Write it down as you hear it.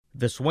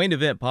The Swain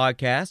Event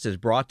Podcast is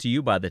brought to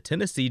you by the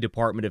Tennessee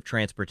Department of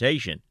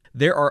Transportation.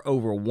 There are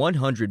over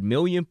 100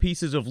 million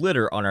pieces of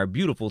litter on our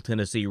beautiful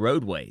Tennessee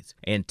roadways,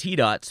 and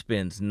TDOT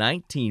spends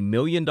 $19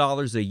 million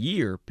a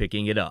year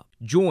picking it up.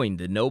 Join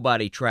the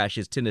Nobody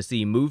Trashes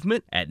Tennessee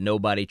movement at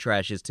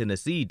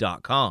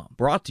NobodyTrashesTennessee.com.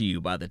 Brought to you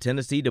by the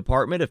Tennessee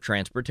Department of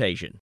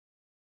Transportation.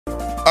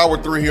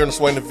 Hour 3 here in the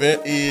Swain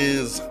Event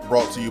is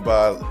brought to you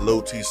by Low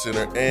T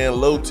Center and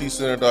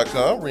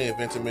LowTCenter.com.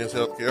 Reinventing men's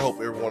healthcare.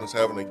 Hope everyone is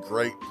having a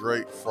great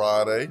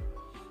Friday.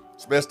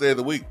 It's the best day of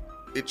the week.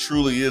 It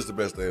truly is the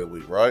best day of the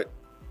week, right?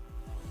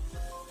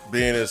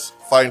 Ben is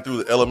fighting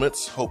through the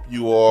elements. Hope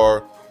you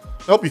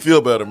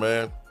feel better,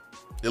 man.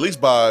 At least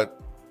by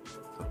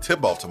the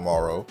tip-off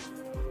tomorrow.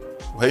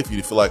 I hate for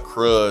you to feel like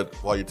crud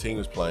while your team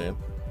is playing.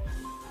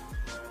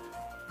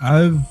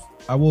 I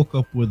woke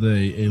up with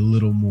a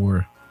little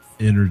more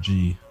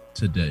energy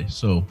today,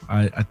 so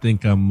I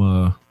think I'm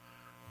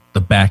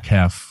the back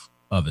half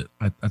of it.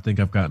 I think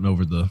I've gotten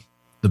over the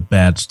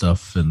bad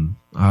stuff, and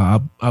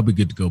I'll be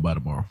good to go by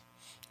tomorrow.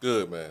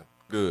 Good, man.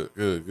 Good.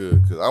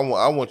 Because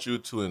I want you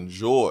to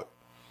enjoy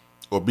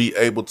or be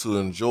able to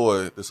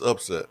enjoy this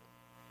upset.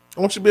 I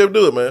want you to be able to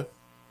do it, man.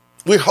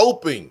 We're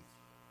hoping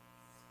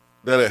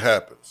that it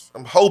happens.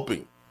 I'm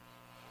hoping.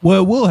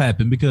 Well, it will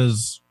happen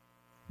because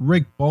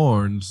Rick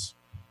Barnes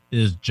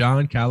is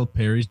John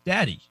Calipari's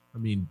daddy. I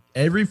mean,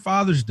 every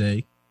Father's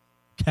Day,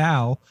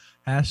 Cal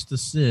has to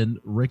send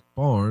Rick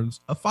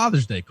Barnes a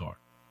Father's Day card.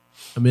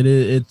 I mean,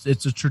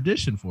 it's a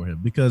tradition for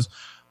him because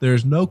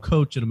there's no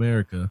coach in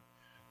America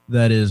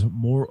that is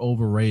more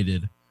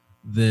overrated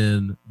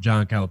than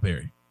John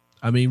Calipari.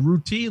 I mean,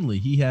 routinely,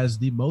 he has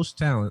the most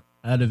talent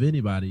out of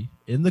anybody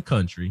in the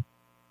country,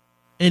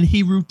 and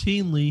he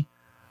routinely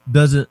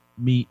doesn't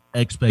meet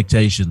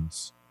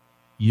expectations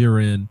year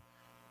in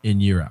and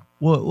year out.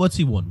 Well, what's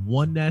he won?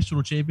 One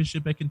national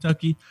championship at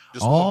Kentucky?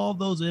 Just all one.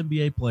 Those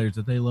NBA players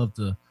that they love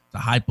to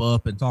hype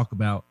up and talk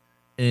about,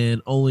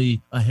 and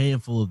only a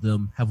handful of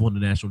them have won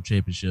the national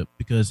championship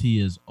because he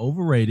is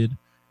overrated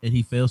and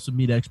he fails to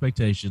meet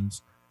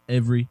expectations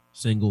every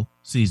single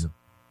season.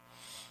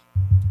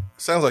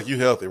 Sounds like you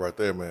healthy right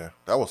there, man.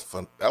 That was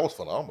fun. That was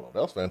phenomenal.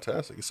 That was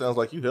fantastic. It sounds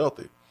like you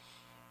healthy.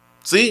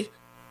 See,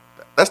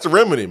 that's the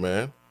remedy,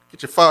 man.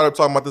 Get you fired up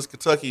talking about this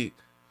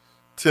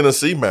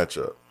Kentucky-Tennessee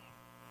matchup.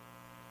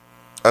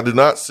 I do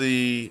not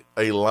see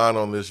a line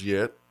on this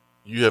yet.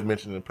 You have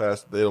mentioned in the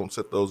past that they don't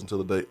set those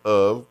until the day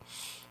of.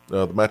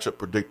 The matchup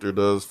predictor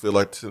does feel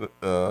like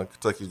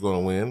Kentucky's going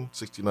to win,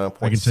 69.7.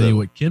 I can tell you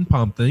what Ken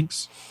Palm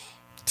thinks.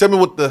 Tell me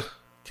what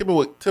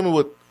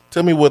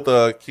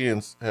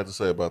Ken had to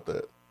say about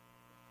that.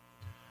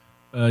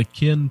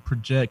 Ken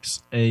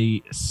projects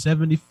a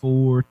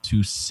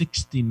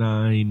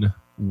 74-69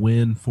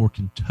 win for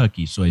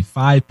Kentucky, so a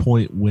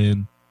 5-point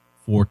win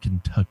for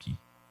Kentucky.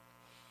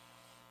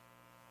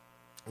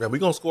 Man, we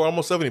gonna score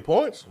almost 70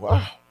 points.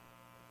 Wow,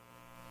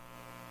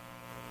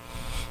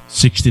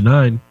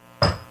 69.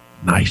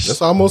 Nice.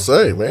 That's almost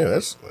say, man.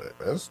 That's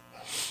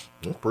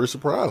pretty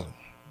surprising.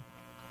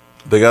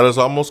 They got us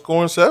almost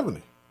scoring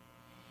 70.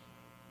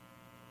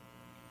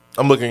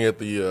 I'm looking at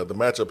the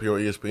matchup here on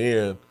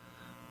ESPN,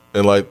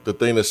 and like the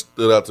thing that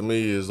stood out to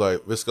me is like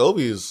Vescovi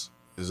is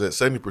at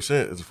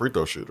 70% as a free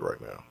throw shooter right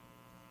now.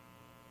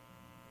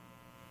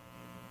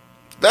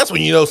 That's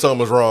when you know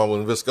something's wrong,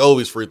 when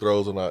Vescovi's free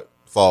throws are not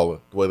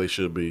falling the way they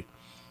should be.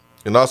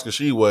 And Oscar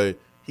Tshiebwe,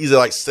 he's at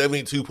like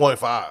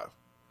 72.5.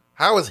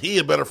 How is he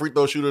a better free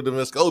throw shooter than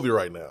Vescovi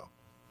right now?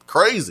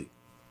 Crazy.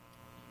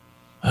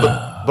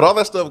 But all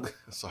that stuff,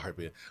 sorry,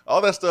 man,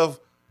 all that stuff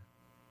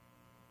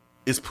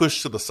is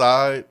pushed to the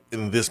side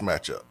in this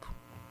matchup,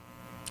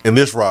 in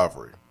this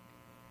rivalry,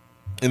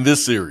 in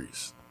this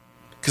series.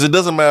 Because it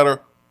doesn't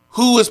matter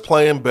who is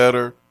playing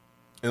better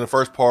in the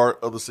first part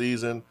of the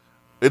season.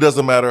 It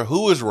doesn't matter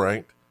who is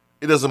ranked.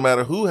 It doesn't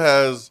matter who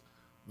has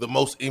the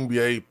most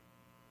NBA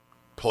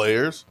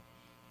players.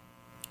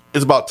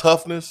 It's about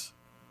toughness,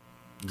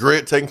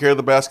 grit, taking care of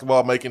the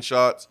basketball, making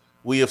shots.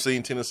 We have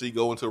seen Tennessee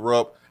go into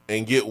Rupp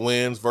and get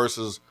wins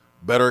versus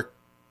better,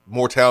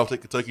 more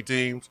talented Kentucky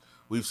teams.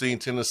 We've seen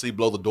Tennessee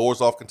blow the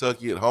doors off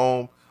Kentucky at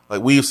home.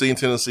 Like, we've seen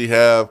Tennessee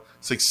have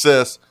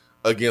success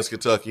against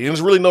Kentucky. And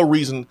there's really no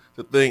reason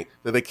to think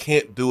that they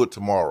can't do it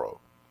tomorrow.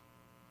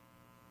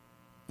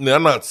 Now,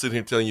 I'm not sitting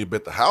here telling you to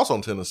bet the house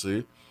on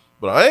Tennessee,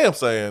 but I am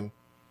saying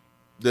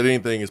that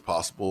anything is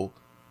possible,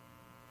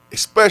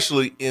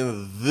 especially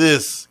in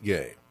this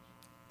game.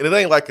 And it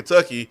ain't like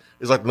Kentucky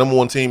is like the number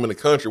one team in the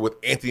country with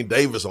Anthony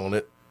Davis on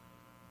it.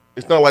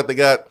 It's not like they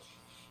got,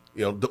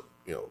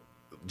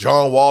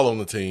 John Wall on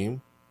the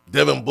team,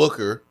 Devin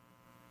Booker,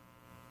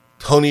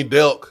 Tony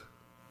Delk,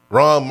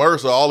 Ron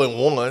Mercer all in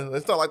one.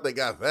 It's not like they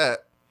got that.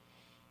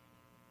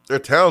 They're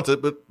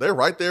talented, but they're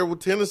right there with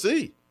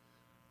Tennessee.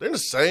 They're in the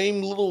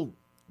same little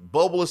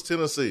bubble as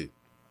Tennessee.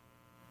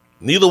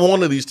 Neither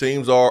one of these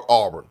teams are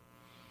Auburn.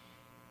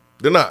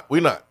 They're not.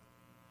 We're not.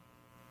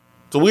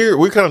 So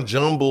we're kind of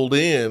jumbled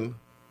in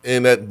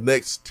that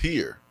next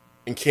tier.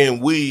 And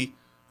can we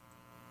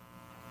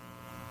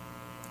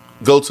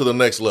go to the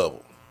next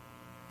level?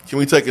 Can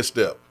we take a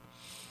step?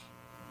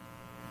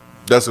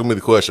 That's going to be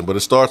the question. But it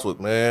starts with,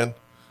 man,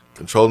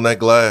 controlling that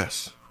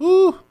glass.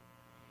 Woo.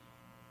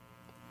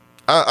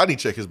 I need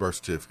to check his birth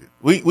certificate.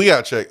 We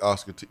got to check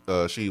Oscar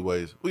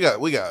Tshiebwe's. We got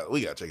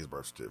to check his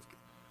birth certificate.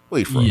 Where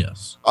he from?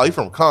 Yes. Oh, he's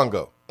from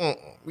Congo.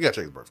 We got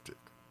to check his birth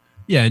certificate.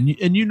 Yeah,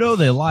 and you know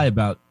they lie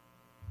about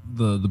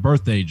the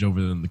birth age over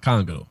in the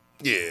Congo.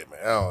 Yeah,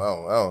 man.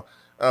 I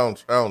don't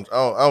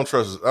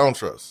trust. I don't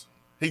trust.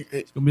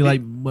 It's gonna be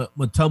like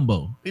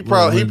Mutombo. He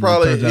probably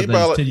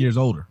 10 years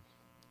older.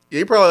 Yeah,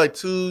 he probably like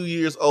 2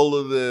 years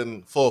older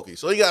than Folky,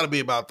 so he got to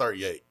be about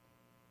 38.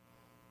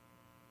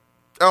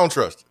 I don't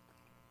trust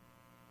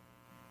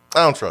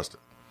it.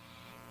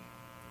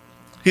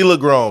 He look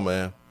grown,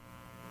 man.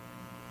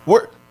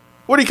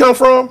 Where'd he come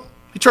from?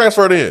 He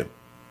transferred in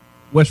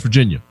West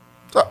Virginia.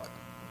 I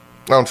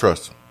don't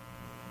trust him.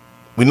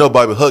 We know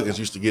Bobby Huggins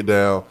used to get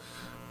down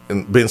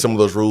and bend some of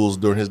those rules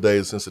during his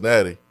days in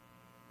Cincinnati.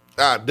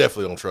 I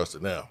definitely don't trust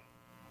it now.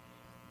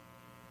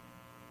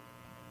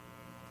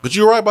 But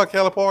you're right about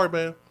Calipari,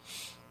 man.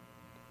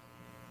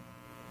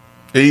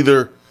 It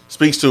either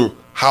speaks to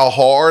how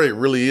hard it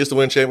really is to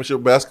win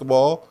championship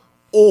basketball,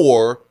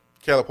 or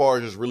Calipari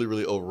is just really,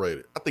 really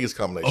overrated. I think it's a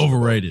combination.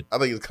 Overrated. I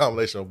think it's a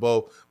combination of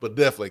both, but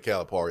definitely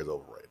Calipari is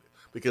overrated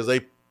because they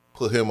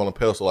put him on a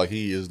pedestal like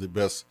he is the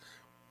best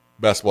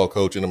basketball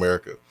coach in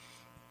America.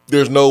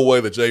 There's no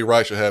way that Jay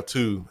Wright should have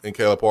two and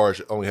Calipari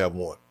should only have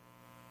one.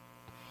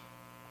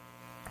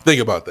 Think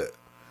about that.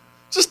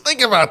 Just think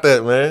about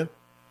that, man.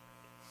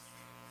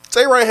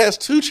 Jay Wright has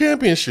 2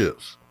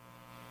 championships.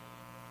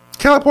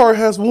 Calipari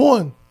has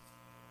 1.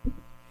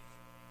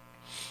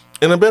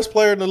 And the best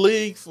player in the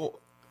league from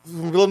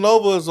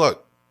Villanova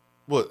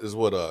is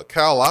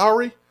Kyle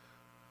Lowry?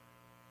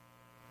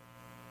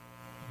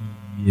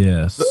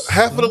 Yes.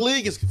 Half of the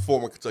league is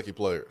former Kentucky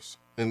players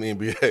in the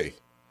NBA.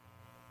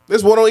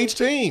 There's one on each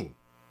team.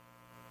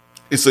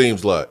 It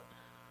seems like.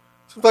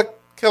 Seems like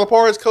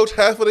Calipari's coached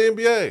half of the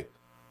NBA.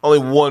 Only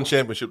 1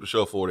 championship to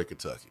show for it at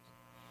Kentucky.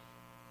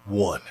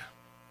 1.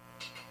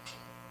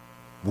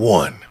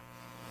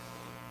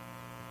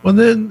 Well,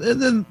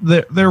 then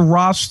their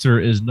roster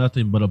is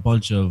nothing but a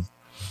bunch of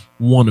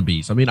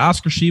wannabes. I mean,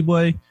 Oscar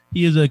Tshiebwe,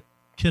 he is a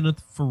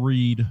Kenneth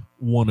Faried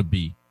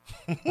wannabe.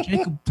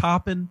 Jacob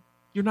Toppin,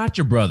 you're not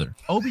your brother.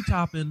 Obi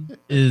Toppin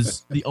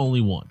is the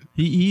only one.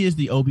 He is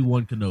the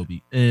Obi-Wan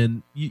Kenobi,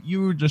 and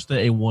you were just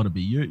a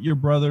wannabe. Your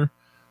brother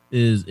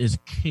is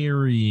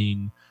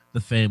carrying the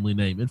family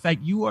name. In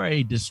fact, you are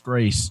a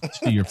disgrace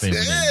to your family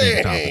name,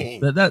 Jacob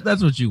Toppin.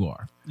 That's what you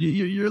are.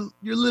 You're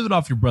living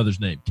off your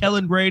brother's name.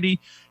 Kellen Grady,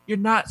 you're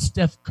not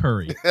Steph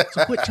Curry.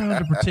 So quit trying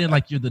to pretend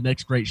like you're the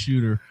next great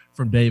shooter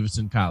from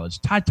Davidson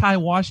College. Ty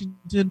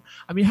Washington.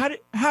 I mean,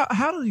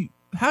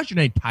 how's your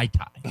name Ty?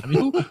 I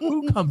mean,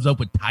 who comes up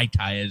with Ty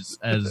as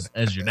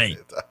your name?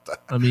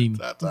 I mean,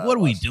 what are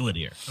we doing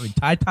here? I mean,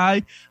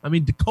 Ty. I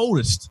mean,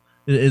 Dakota's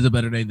is a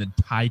better name than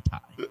Ty.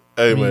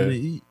 Hey,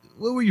 man.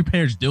 What were your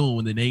parents doing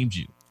when they named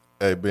you?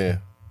 Hey, Ben.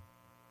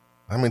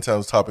 How many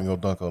times Toppin gonna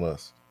dunk on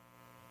us?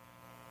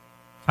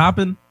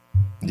 Toppin?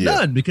 Yeah.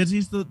 None, because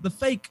he's the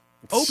fake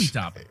Obi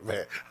Toppin.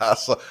 Man, I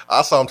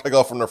saw him take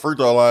off from the free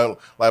throw line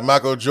like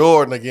Michael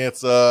Jordan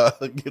against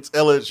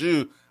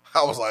LSU.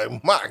 I was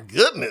like, my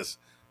goodness.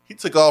 He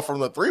took off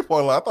from the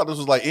 3-point line. I thought this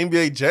was like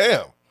NBA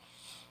Jam.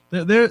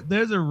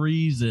 There's a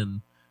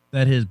reason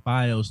that his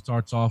bio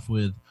starts off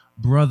with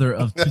brother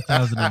of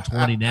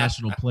 2020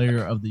 National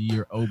Player of the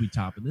Year Obi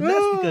Toppin. And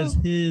that's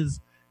because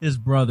his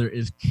brother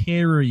is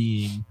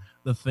carrying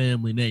the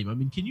family name. I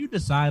mean, can you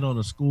decide on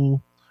a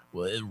school?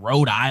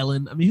 Rhode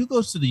Island. I mean, who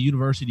goes to the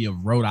University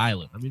of Rhode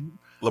Island? I mean,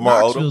 Lamar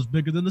Knoxville Odom is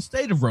bigger than the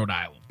state of Rhode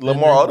Island.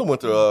 Lamar Odom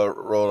went to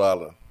Rhode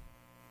Island.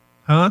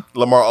 Huh?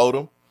 Lamar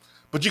Odom.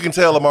 But you can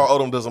tell Lamar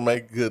Odom doesn't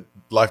make good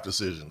life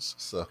decisions.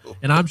 So,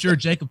 and I'm sure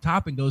Jacob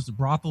Toppin goes to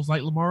brothels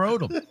like Lamar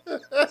Odom.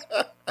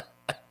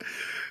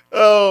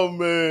 Oh,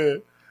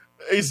 man.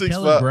 865.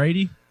 Kellen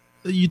Brady,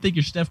 you think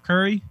you're Steph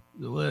Curry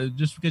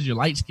just because you're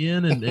light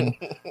skinned and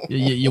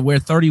you wear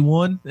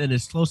 31 and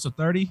it's close to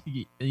 30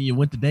 and you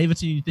went to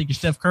Davidson, you think you're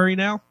Steph Curry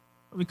now?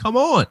 I mean, come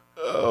on.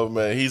 Oh,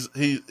 man. He's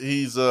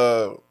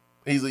a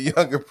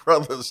younger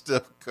brother of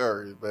Steph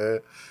Curry, man.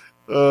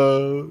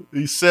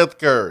 He's Seth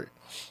Curry.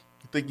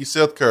 You think he's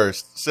Seth Curry?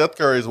 Seth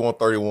Curry's won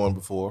 31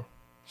 before.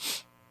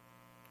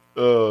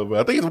 Man,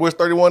 I think he's wears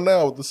 31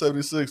 now with the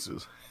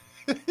 76ers.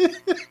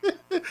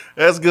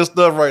 That's good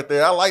stuff right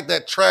there. I like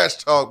that trash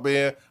talk,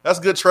 man. That's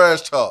good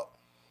trash talk.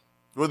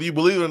 Whether you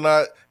believe it or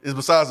not is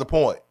besides the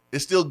point.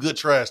 It's still good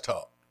trash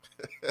talk.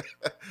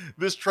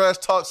 This trash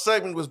talk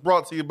segment was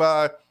brought to you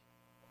by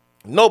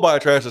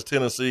Nobody Trashes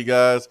Tennessee,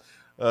 guys.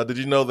 Did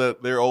you know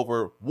that there are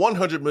over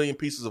 100 million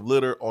pieces of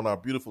litter on our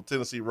beautiful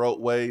Tennessee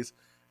roadways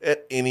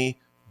at any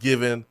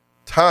given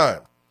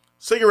time?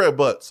 Cigarette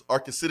butts are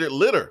considered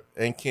litter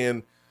and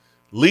can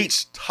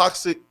leach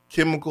toxic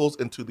chemicals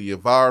into the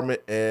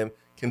environment and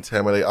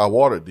contaminate our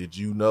water. Did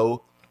you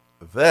know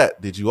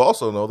that? Did you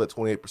also know that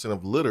 28%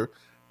 of litter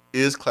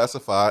is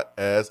classified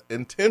as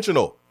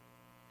intentional,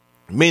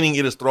 meaning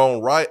it is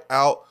thrown right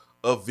out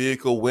of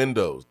vehicle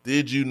windows.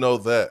 Did you know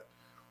that?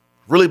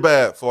 Really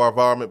bad for our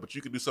environment, but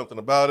you can do something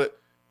about it.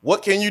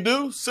 What can you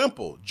do?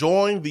 Simple.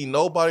 Join the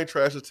Nobody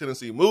Trashes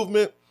Tennessee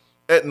movement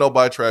at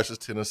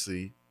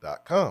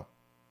nobodytrashestennessee.com.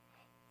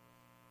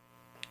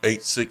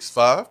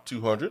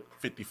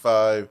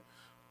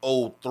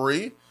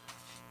 865-200-5503.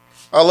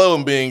 I love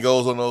when Bean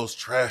goes on those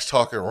trash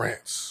talking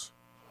rants.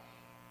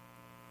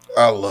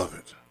 I love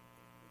it.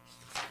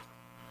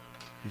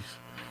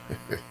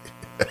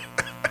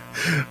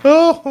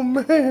 Oh,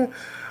 man.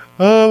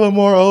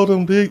 Lamar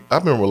Odom. I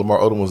remember Lamar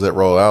Odom was at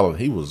Rhode Island.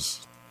 He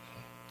was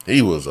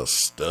a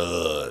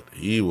stud.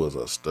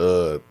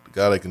 The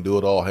guy that can do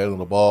it all, handling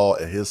the ball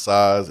at his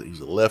size. He's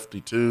a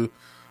lefty too.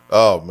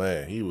 Oh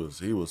man, he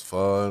was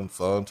fun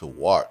to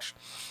watch.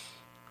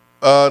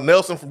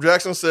 Nelson from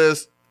Jackson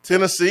says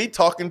Tennessee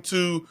talking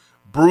to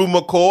Brew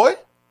McCoy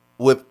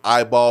with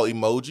eyeball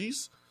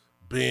emojis.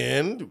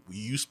 Ben,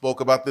 you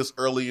spoke about this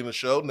early in the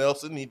show.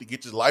 Nelson, need to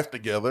get your life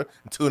together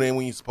and tune in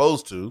when you're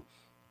supposed to.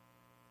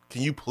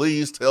 Can you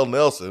please tell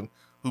Nelson,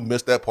 who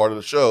missed that part of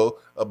the show,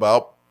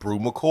 about Brew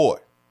McCoy?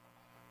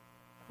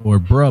 Or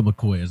Bruh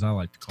McCoy, as I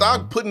like to call him.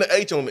 Stop putting the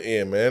H on the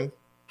end, man.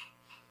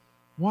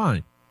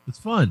 Why? It's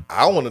fun.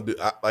 I want to do,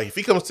 like, if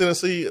he comes to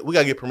Tennessee, we got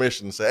to get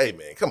permission to say, hey,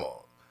 man, come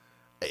on.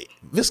 Hey,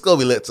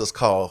 Viscovi lets us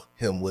call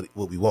him what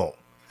we want.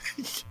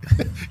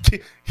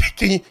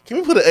 Can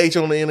we put an H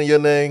on the end of your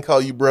name,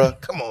 call you bruh?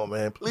 Come on,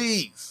 man,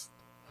 please.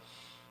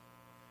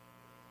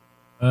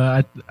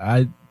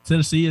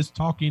 Tennessee is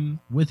talking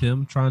with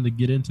him, trying to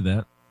get into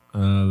that.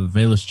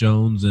 Velus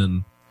Jones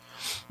and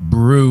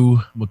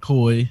Brew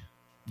McCoy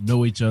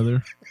know each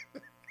other,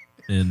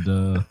 and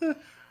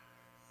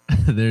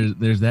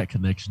there's that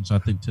connection. So I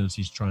think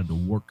Tennessee's trying to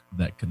work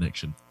that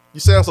connection. You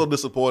sound so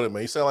disappointed,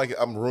 man. You sound like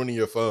I'm ruining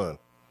your fun.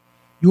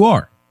 You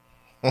are.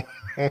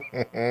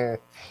 I'm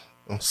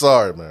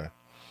sorry, man.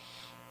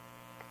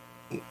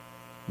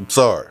 I'm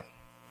sorry,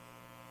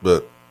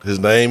 but his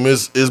name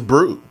is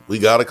Brew. We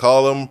gotta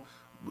call him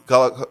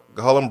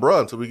bruh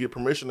until we get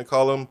permission to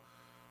call him.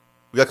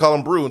 We gotta call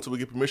him Brew until we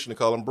get permission to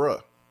call him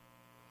bruh.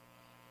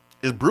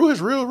 Is Brew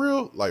his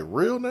real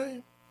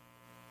name?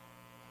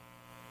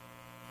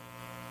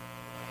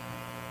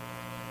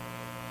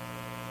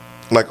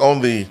 Like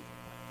on the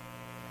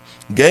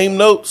game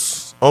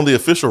notes on the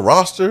official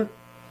roster?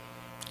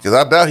 Because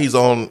I doubt he's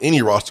on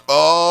any roster.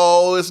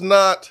 Oh, it's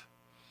not.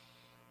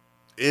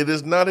 It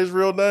is not his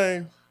real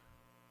name.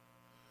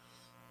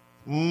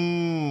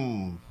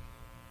 I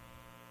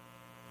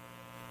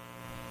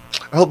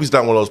hope he's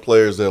not one of those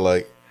players that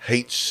like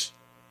hates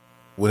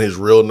when his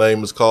real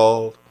name is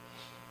called.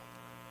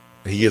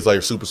 He gets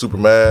like super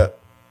mad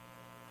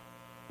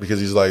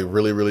because he's like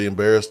really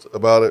embarrassed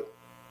about it.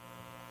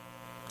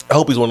 I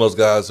hope he's one of those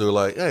guys who are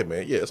like, hey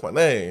man, yeah, it's my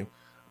name,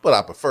 but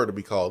I prefer to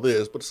be called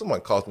this. But if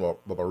someone calls me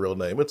by my real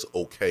name, it's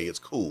okay, it's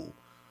cool.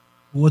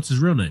 What's his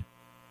real name?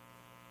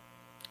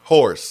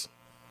 Horace.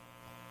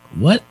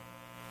 What?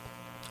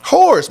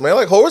 Horace, man,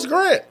 like Horace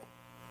Grant.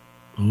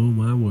 Oh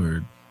my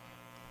word.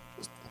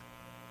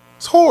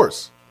 It's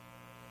Horace.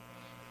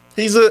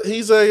 He's a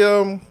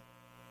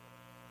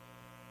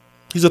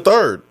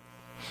third.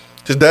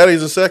 His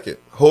daddy's a second.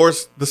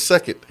 Horace the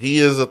second. He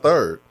is a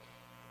third.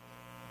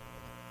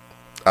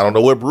 I don't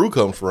know where Brew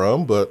comes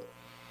from, but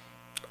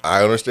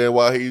I understand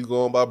why he's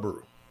going by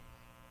Brew.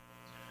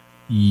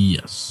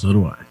 Yes, so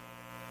do I.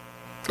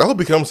 I hope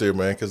he comes here,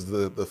 man, because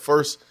the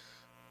first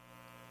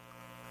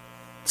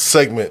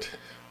segment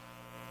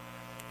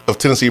of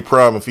Tennessee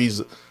Prime, if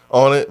he's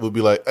on it, would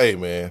be like, hey,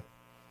 man,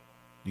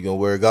 you going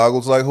to wear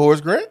goggles like Horace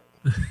Grant?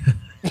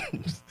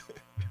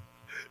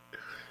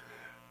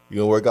 You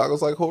gonna wear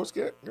goggles like Horace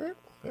Grant?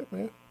 Hey,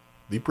 man,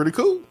 be pretty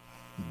cool.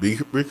 Be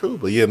pretty cool.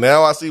 But yeah,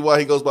 now I see why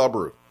he goes by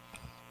Brew.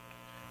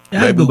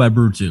 Yeah, I'd go by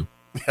Brew too.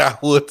 I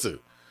would too.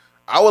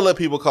 I would let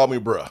people call me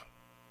bruh.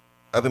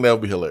 I think that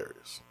would be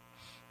hilarious.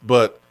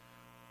 But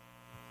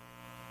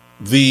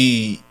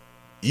you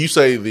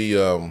say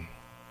the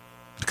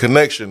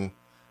connection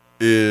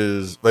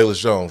is Velus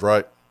Jones,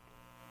 right?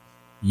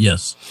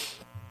 Yes.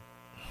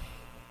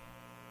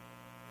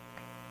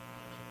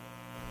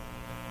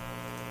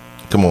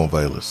 Come on,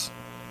 Velus.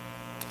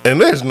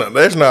 And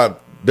there's not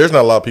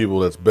a lot of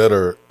people that's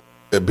better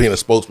at being a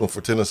spokesman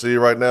for Tennessee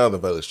right now than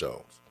Velus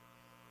Jones.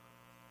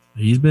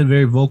 He's been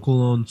very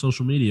vocal on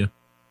social media.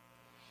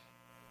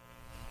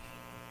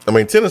 I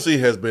mean, Tennessee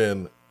has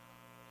been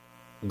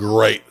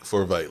great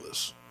for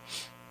Velus.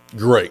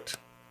 Great.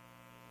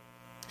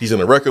 He's in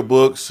the record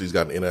books. He's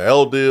got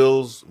NIL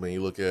deals. I mean,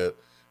 you look at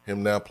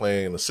him now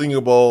playing in the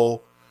Senior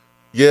Bowl.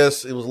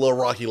 Yes, it was a little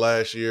rocky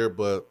last year,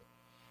 but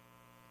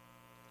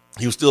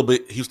he was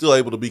still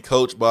able to be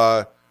coached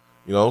by,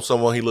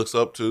 someone he looks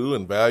up to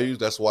and values.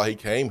 That's why he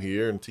came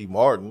here, and T.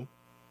 Martin.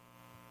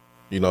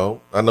 I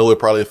know it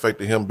probably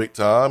affected him big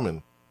time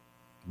and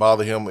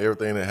bothered him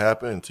everything that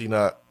happened and T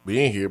not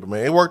being here, but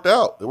man, it worked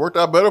out. It worked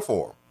out better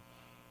for him.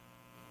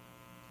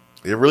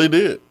 It really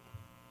did.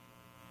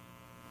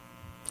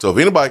 So if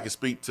anybody can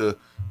speak to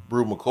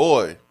Brew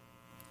McCoy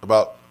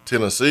about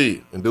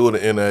Tennessee and do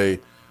it in a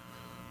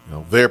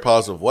very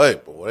positive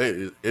way. But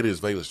it is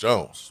Velus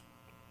Jones.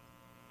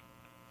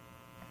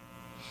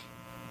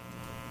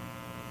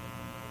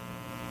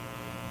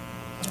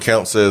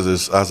 Count says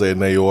it's Isaiah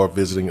Nayor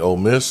visiting Ole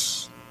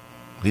Miss.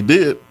 He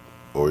did.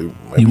 Or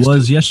he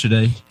was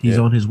yesterday. He's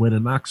on his way to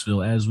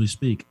Knoxville as we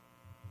speak.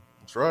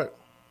 That's right.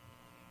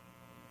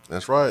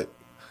 That's right.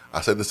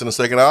 I said this in the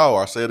second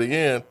hour. I say it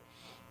again.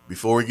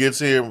 Before he gets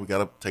here, we got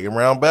to take him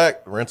around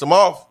back, rinse him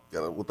off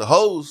with the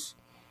hose.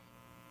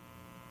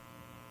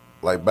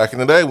 Like back in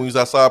the day when he was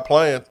outside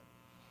playing.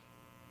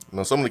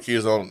 Some of the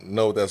kids don't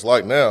know what that's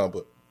like now,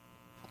 but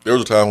there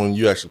was a time when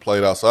you actually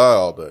played outside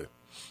all day.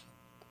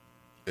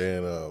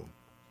 And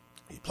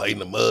he played in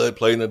the mud,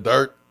 played in the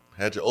dirt,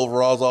 had your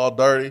overalls all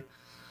dirty.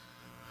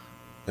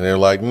 And they're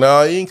like,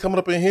 "No, you ain't coming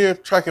up in here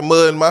tracking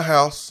mud in my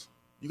house.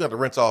 You got to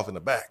rinse off in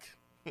the back."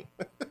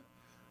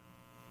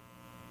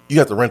 You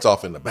have to rinse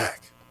off in the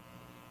back.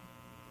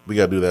 We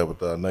got to do that with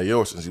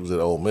Nayor since he was at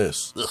Ole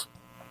Miss. Ugh.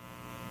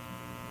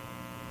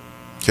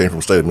 Came from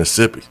the state of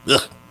Mississippi.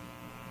 Ugh.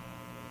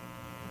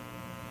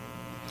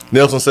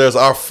 Nelson says,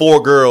 our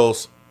 4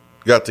 girls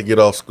got to get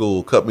off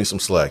school. Cut me some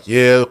slack.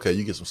 Yeah, okay,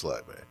 you get some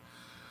slack, man.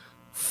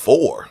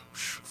 4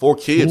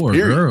 kids, 4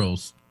 period.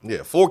 Girls.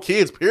 Yeah, 4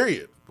 kids,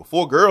 period. But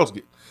 4 girls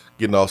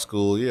getting off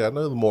school. Yeah, I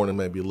know the morning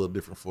may be a little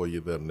different for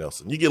you than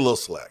Nelson. You get a little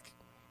slack.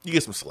 You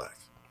get some slack.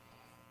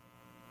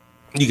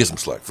 You get some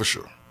slack for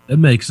sure. That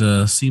makes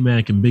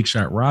C-Mac and Big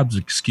Shot Rob's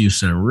excuse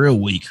sound real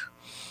weak.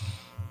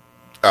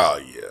 Oh,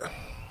 yeah.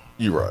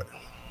 You're right.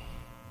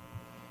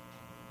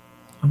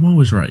 I'm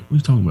always right. What are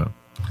you talking about?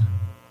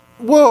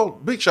 Well,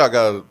 Big Shot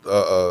got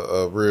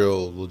a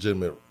real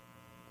legitimate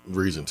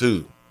reason,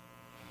 too.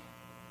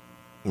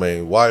 I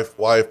mean, wife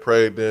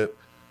pregnant.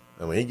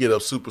 I mean, he get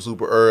up super,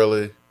 super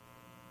early.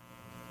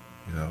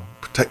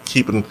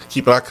 Keeping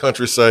our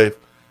country safe.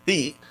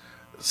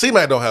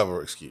 C-Mac don't have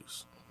an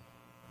excuse.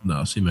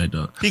 No, C-Mac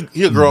don't.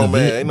 He a grown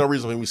man. Ain't no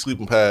reason for him to be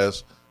sleeping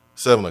past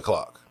 7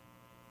 o'clock.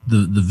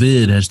 The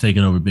vid has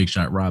taken over Big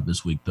Shot Rob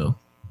this week, though.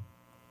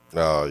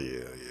 Oh,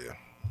 yeah.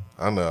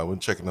 I know. I've been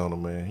checking on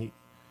him, man.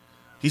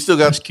 He still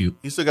got. That's cute.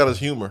 He still got his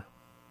humor.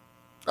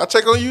 I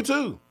check on you,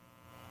 too.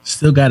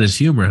 Still got his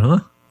humor, huh?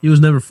 He was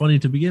never funny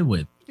to begin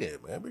with. Yeah,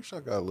 man. Big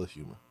Shot got a little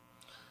humor.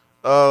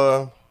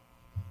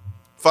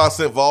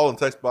 5-cent Vol in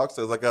text box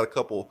says, I got a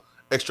couple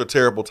extra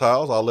terrible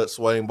towels. I'll let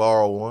Swain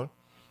borrow one.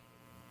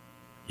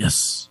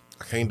 Yes.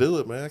 I can't do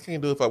it, man. I can't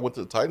do it if I went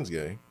to the Titans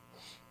game.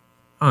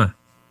 Huh.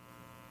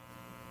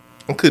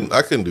 I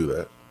couldn't do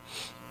that.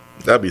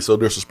 That'd be so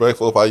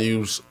disrespectful if I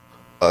use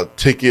a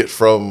ticket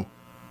from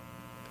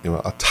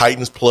a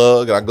Titans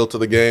plug and I go to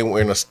the game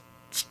wearing a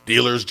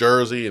Steelers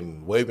jersey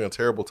and waving a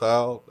terrible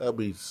towel. That'd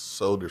be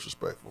so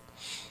disrespectful.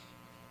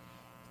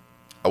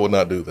 I would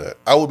not do that.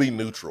 I would be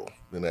neutral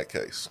in that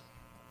case.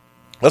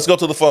 Let's go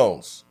to the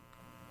phones.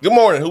 Good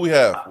morning. Who we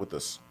have with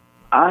us?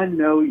 I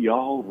know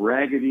y'all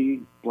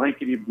raggedy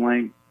blankety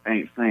blank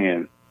ain't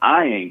saying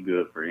I ain't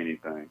good for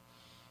anything.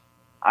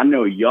 I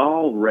know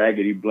y'all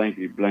raggedy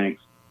blankety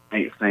blanks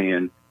ain't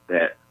saying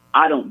that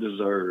I don't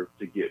deserve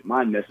to get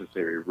my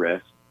necessary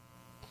rest.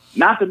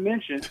 Not to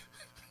mention,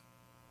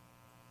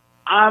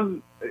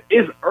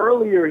 it's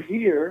earlier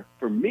here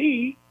for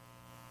me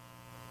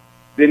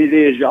than it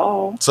is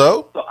y'all.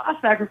 So I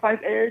sacrifice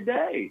every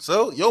day.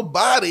 So your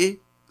body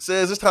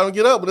says it's time to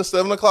get up, but it's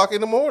 7 o'clock in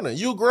the morning.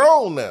 You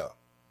grown now.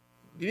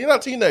 You're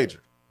not a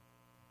teenager.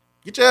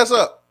 Get your ass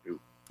up.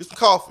 Get some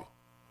coffee.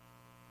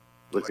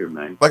 Look here,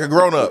 man. Like a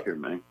grown up.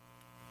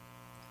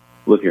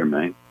 Look here,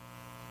 man.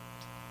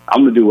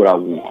 I'm gonna do what I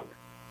want,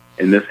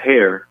 and this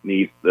hair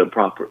needs the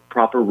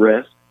proper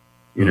rest.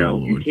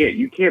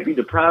 You can't be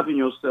depriving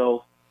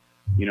yourself.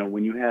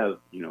 When you have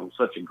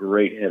such a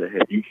great head of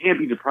hair, you can't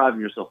be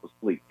depriving yourself of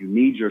sleep. You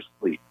need your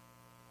sleep.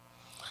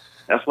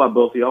 That's why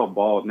both of y'all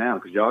bald now,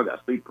 because y'all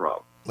got sleep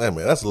problems. Man,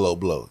 that's a low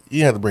blow.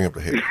 You have to bring up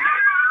the hair.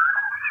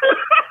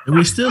 And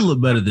we still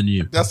look better than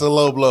you. That's a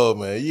low blow,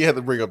 man. You have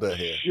to bring up that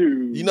hair.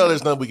 Shoot.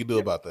 There's nothing we can do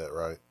about that,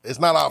 right? It's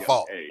not our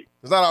fault. Hey,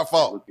 it's not our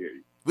fault.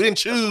 We didn't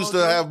choose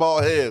to have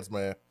bald heads,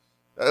 man.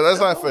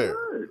 That's not fair.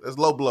 That's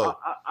low blow.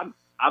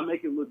 I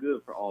make it look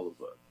good for all of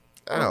us.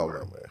 I don't know,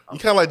 man. You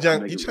kind of like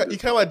John. You kind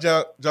of like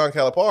John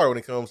Calipari when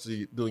it comes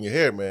to doing your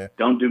hair, man.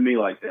 Don't do me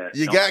like that.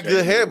 You got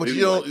good hair, but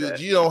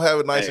you don't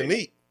have it nice and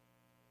neat.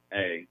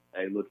 Hey,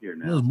 look here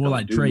now. It was more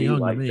like Trae Young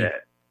to me.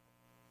 That.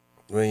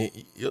 I mean,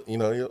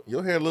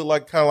 your hair look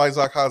like kind of like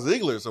Zakai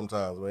Ziegler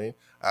sometimes. I mean,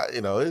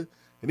 it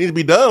needs to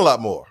be done a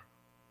lot more.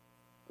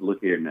 Look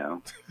here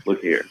now.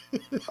 Look here.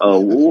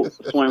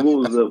 Swain, what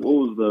was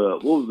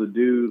the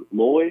dude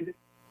Lloyd?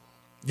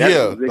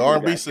 Yeah, the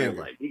R&B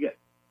singer.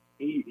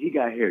 He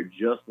got hair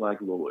just like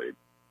Lloyd.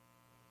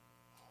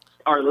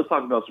 All right, let's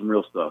talk about some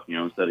real stuff.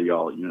 Instead of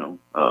y'all,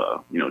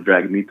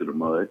 dragging me through the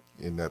mud.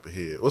 In that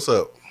head. What's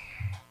up?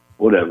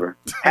 Whatever.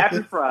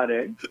 Happy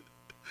Friday.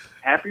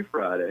 Happy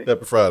Friday.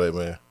 Happy Friday,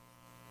 man.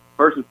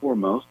 First and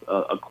foremost,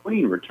 a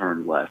Queen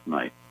returned last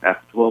night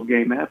after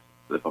 12-game absence,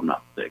 if I'm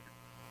not mistaken.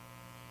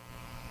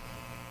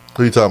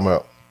 Who are you talking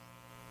about?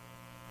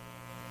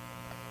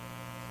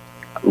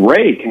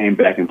 Ray came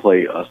back and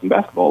played some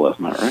basketball last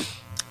night, right?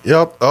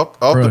 Yeah,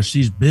 Bro,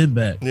 she's been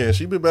back. Yeah,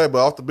 she been back,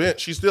 but off the bench.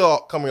 She's still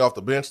coming off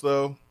the bench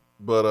though.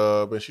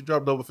 But she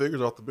dropped double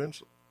figures off the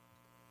bench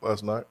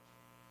last night.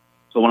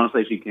 So when I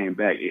say she came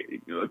back,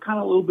 kind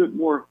of a little bit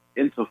more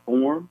into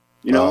form,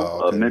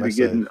 Okay. maybe Nice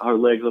getting save. her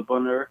legs up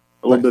under her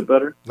a little bit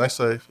better. Nice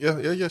save.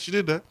 Yeah. She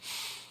did that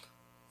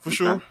for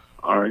sure.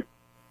 All right.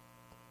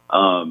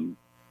 I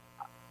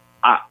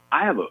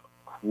have a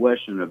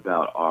question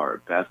about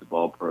our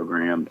basketball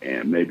program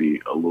and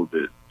maybe a little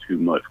bit too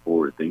much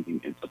forward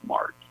thinking into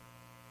March.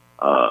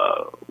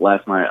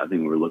 Last night, I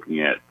think we were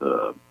looking at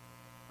the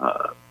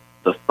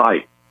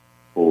site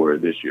for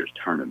this year's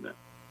tournament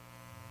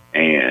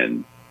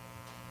and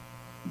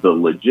the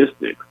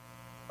logistics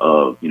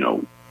of,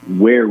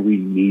 where we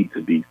need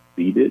to be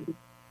seated,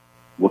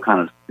 what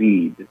kind of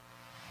seed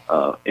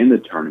in the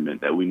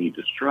tournament that we need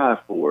to strive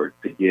for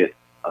to get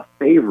a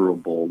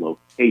favorable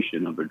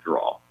location of a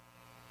draw.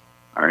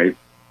 All right.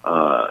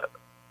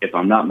 If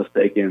I'm not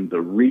mistaken,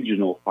 the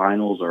regional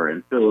finals are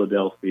in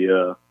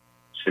Philadelphia,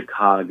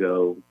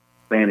 Chicago,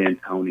 San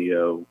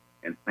Antonio,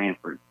 and San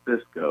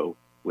Francisco,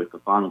 with the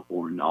Final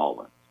Four in New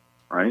Orleans,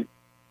 right?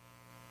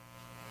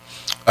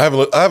 I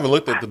haven't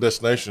looked at the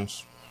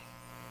destinations.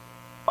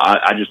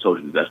 I just told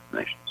you the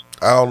destinations.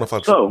 I don't know if I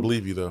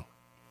believe you though.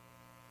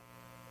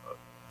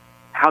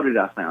 How did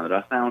I sound? Did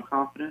I sound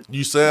confident?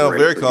 You sound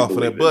very you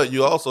confident, believe it? but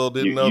you also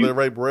didn't know that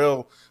Ray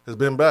Burrell has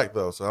been back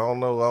though. So I don't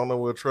know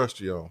what to trust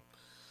you on.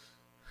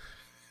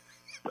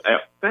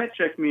 Fact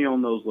check me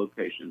on those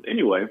locations.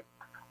 Anyway,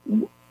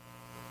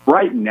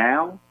 right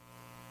now,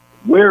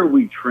 where are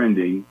we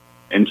trending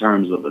in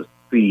terms of a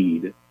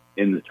seed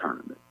in the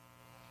tournament?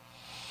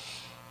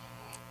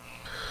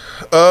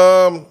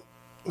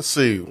 Let's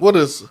see. What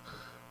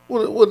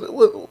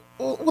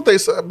they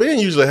say? Ben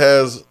usually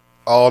has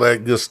all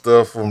that good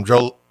stuff from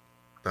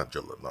not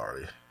Joe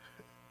Lunardi.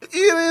 It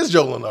is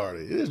Joe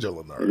Lunardi. It is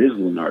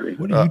Lunardi.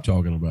 What are you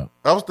talking about?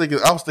 I was thinking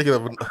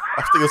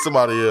of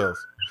somebody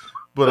else.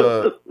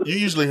 But you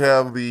usually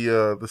have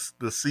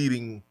the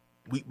seeding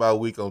week by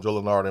week on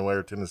Joe Lunardi and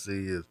where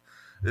Tennessee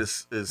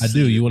is. I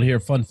do. You want to hear a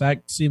fun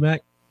fact,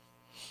 C-Mac?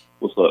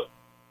 What's up?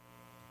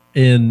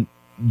 In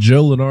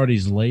Joe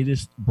Lunardi's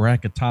latest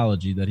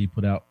bracketology that he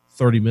put out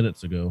 30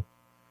 minutes ago,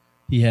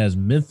 he has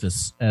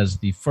Memphis as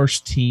the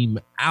first team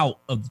out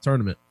of the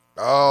tournament.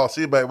 Oh,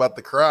 C-Mac about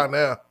to cry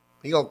now.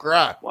 He gonna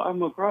cry. What am I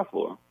gonna cry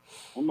for?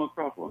 What am I gonna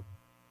cry for?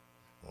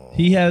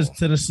 He has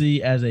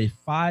Tennessee as a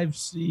 5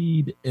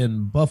 seed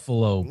in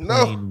Buffalo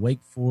playing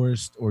Wake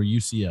Forest or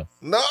UCF.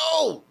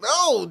 No,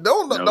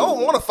 don't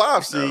want a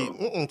 5 seed.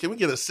 No. Can we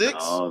get a 6?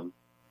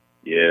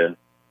 Yeah.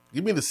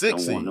 Give me the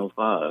 6 seed. Don't want no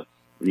 5.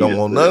 Don't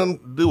want nothing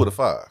to do with a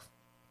 5.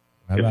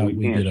 How about we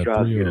get a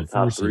 3 or a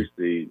 4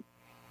 seed?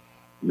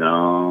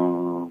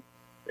 No.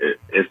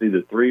 It's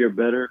either 3 or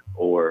better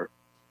or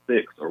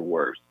 6 or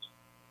worse.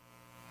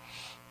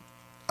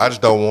 I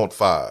just don't want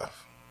 5.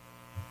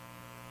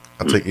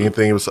 I'll take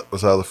anything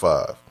besides a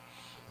 5.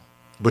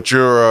 But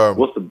your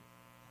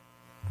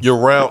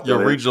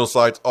regional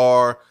sites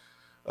are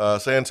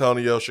San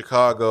Antonio,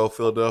 Chicago,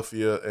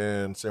 Philadelphia,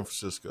 and San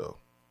Francisco.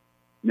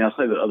 Now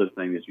say the other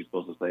thing that you're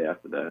supposed to say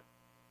after that.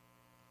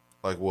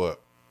 Like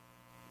what?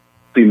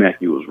 C-Mac,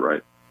 you was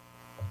right.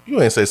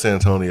 You ain't say San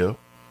Antonio.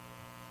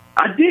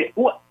 I did.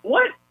 What?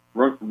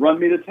 Run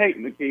me the tape,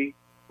 McKee.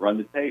 Run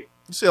the tape.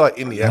 You say like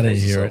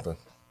Indianapolis or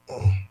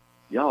something.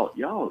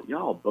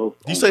 Y'all both.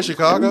 You say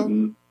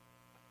Chicago?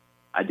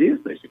 I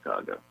did say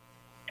Chicago.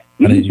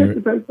 I didn't hear it.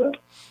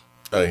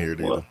 I didn't hear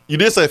it either. You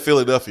did say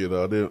Philadelphia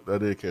though. I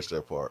did catch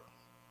that part.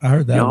 I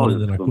heard that one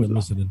and then I quit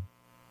listening.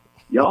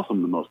 Y'all some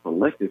of the most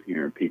selective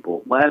hearing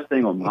people. Last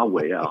thing on my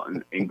way out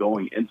and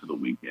going into the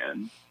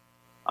weekend,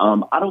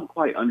 I don't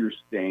quite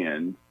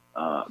understand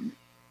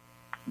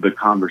the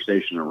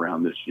conversation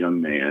around this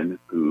young man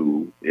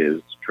who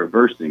is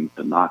traversing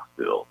to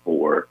Knoxville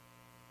for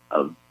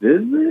a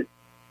visit,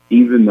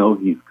 even though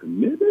he's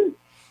committed.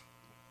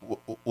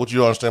 What do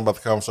you understand about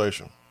the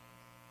conversation?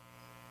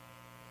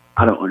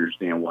 I don't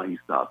understand why he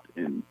stopped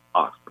in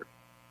Oxford.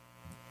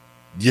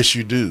 Yes,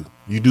 you do.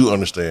 You do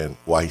understand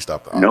why he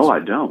stopped at Oxford. No, I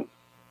don't.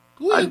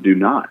 What? I do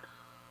not.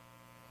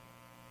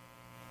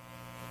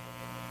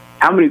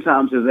 How many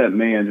times has that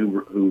man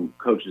who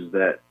coaches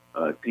that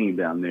team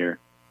down there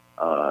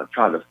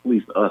tried to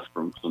fleece us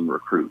from some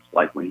recruits,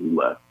 like when he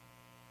left?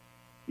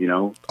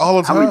 All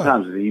the time. How many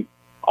times did he?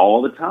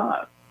 All the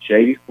time.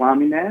 Shady,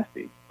 slimy,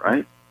 nasty,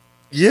 right?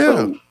 Yeah.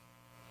 So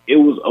it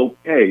was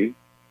okay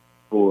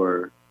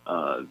for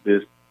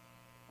this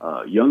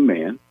young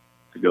man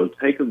to go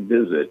take a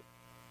visit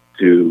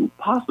to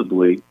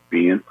possibly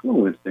be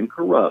influenced and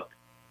corrupt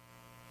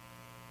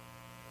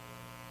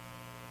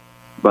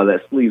by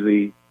that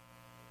sleazy,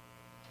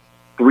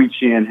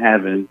 3-chin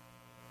having,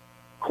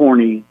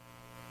 corny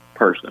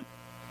person.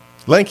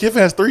 Lane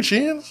Kiffin has 3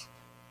 chins?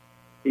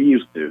 He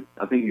used to.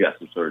 I think he got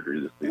some surgery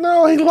this season.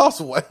 No, he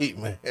lost weight,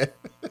 man.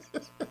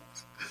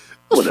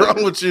 What's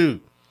wrong with you?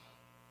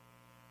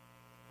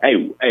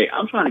 Hey,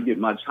 I'm trying to get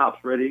my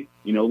chops ready.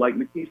 Like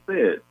McKee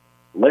said,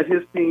 let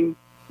his team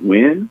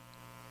win,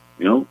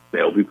 they'll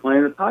be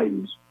playing the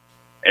Titans.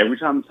 Every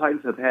time the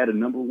Titans have had a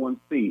number one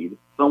seed,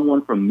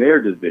 someone from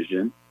their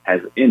division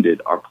has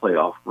ended our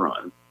playoff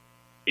run.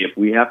 If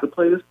we have to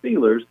play the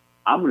Steelers,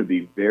 I'm going to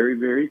be very,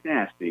 very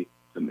nasty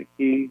to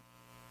McKee,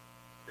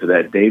 to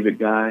that David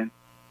guy.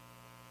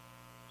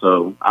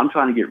 So I'm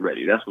trying to get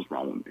ready. That's what's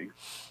wrong with me.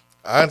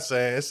 I'm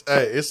saying,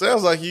 it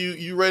sounds like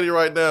you ready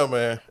right now,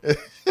 man.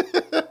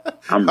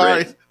 I'm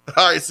ready.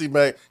 All right,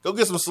 C-Mac. Go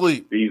get some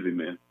sleep. Be easy,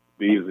 man.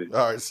 Be easy.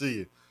 All right,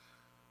 see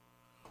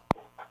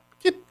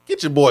you.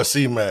 Get your boy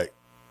C-Mac.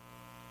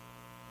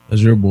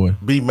 That's your boy.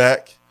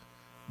 B-Mac.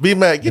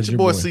 B-Mac, get your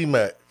boy boy.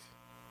 C-Mac.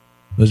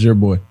 That's your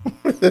boy.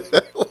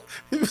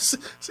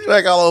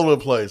 C-Mac all over the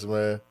place,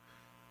 man.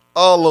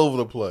 All over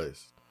the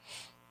place.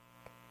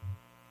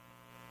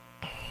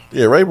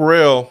 Yeah, Ray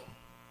Burrell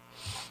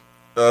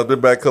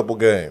did back a couple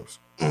games.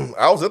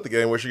 I was at the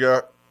game where she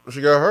got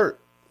hurt,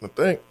 I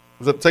think.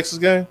 Was that the Texas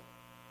game?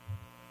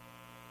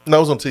 No, it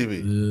was on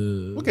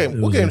TV. What game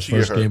did she get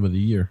hurt? First game of the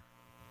year.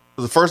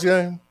 Was it the first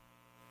game?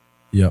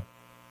 Yep.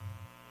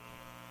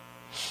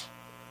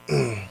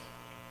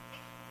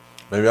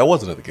 Maybe I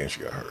wasn't at the game she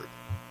got hurt.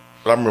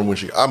 But I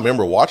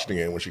remember watching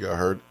the game when she got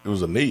hurt. It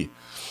was a knee.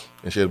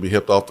 And she had to be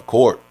hipped off the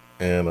court.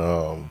 And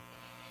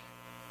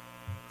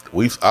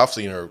I've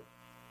seen her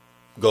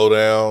go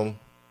down,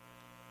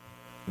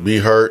 be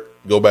hurt,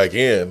 go back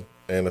in.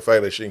 And the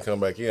fact that she didn't come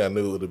back in, I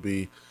knew it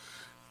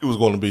was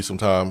going to be some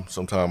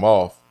time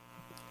off.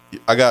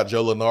 I got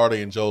Joe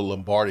Lunardi and Joe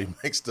Lombardi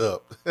mixed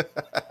up. I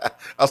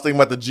was thinking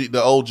about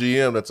the old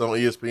GM that's on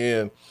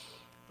ESPN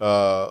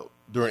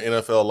during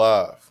NFL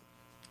Live,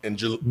 and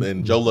Joe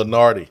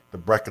Lunardi, the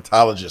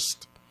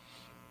bracketologist.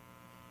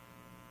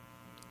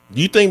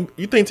 You think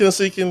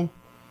Tennessee can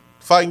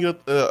fight and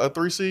get a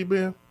 3 seed,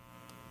 Ben?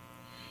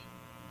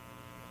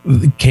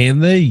 Can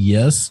they?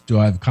 Yes. Do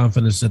I have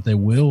confidence that they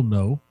will?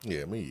 No.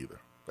 Yeah, me either.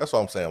 That's what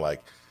I'm saying.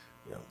 Like,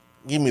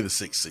 give me the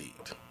 6 seed.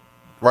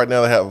 Right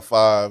now they have a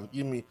 5.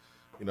 Give me,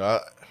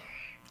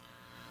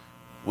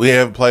 we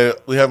haven't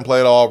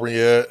played Auburn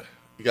yet.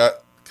 We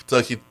got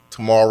Kentucky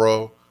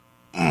tomorrow.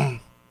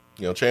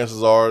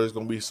 Chances are there's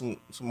going to be some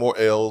more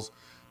L's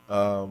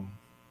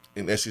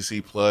in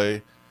SEC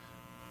play.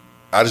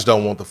 I just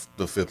don't want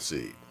the 5th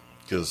seed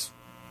because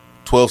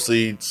 12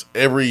 seeds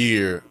every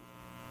year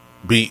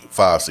beat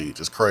 5 seeds.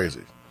 It's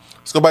crazy.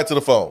 Let's go back to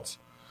the phones.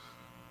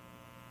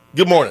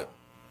 Good morning.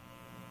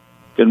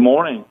 Good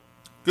morning.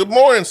 Good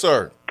morning,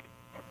 sir.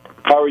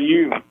 How are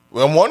you?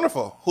 Well, I'm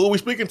wonderful. Who are we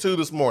speaking to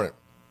this morning?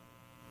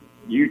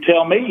 You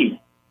tell me.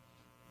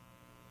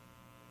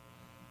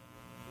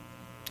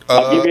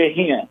 I'll give you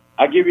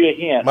a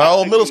hint. My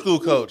old middle school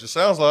coach, it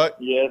sounds like.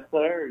 Yes,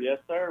 sir.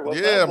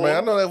 What's yeah, up, man. I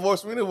boy? know that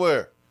voice from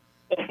anywhere.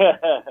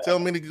 Tell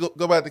me to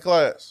go back to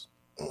class.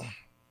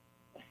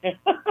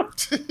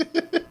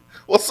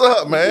 What's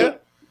up, man?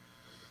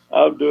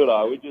 I'm doing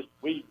all right.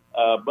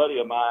 A buddy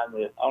of mine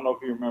that I don't know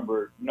if you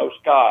remember,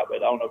 Scott, but I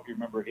don't know if you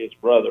remember his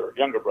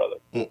younger brother,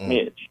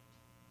 Mitch.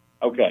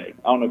 Okay.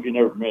 I don't know if you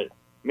never met.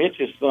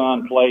 Mitch's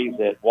son plays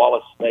at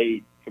Wallace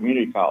State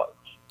Community College.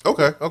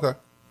 Okay.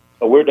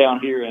 So we're down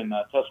here in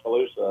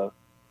Tuscaloosa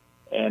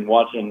and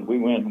we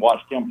went and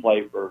watched him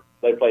play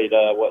they played,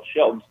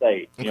 Shelton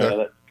State.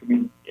 Okay.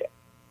 Yeah.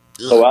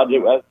 So I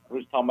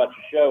was talking about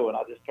your show and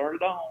I just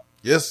turned it on.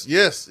 Yes.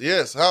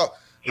 How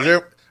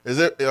is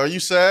there? Are you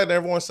sad? And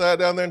everyone's sad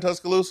down there in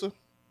Tuscaloosa?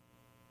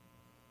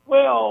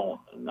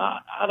 Well,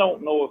 I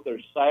don't know if they're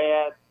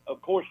sad.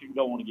 Of course, you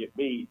don't want to get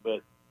beat,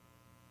 but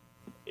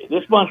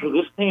this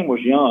team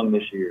was young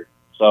this year,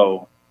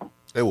 so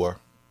they were.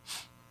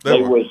 They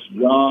was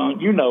young.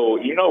 You know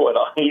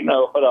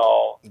it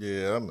all.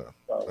 Yeah, I know.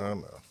 So,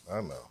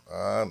 I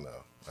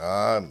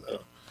know.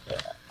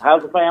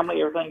 How's the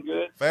family? Everything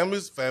good?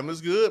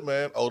 Family's good,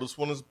 man. Oldest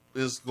one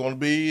is going to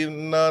be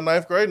in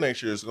 9th grade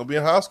next year. It's going to be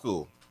in high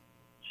school.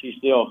 She's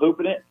still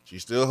hooping it?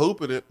 She's still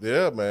hooping it.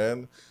 Yeah,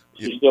 man.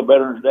 She's still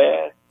better than his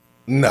dad?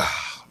 No.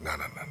 No.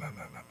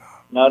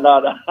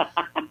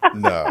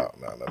 No.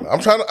 I'm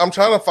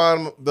trying to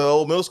find the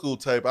old middle school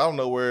tape. I don't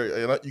know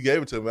where. You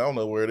gave it to me. I don't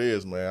know where it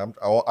is, man.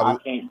 I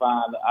can't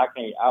find.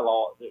 I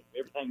lost it.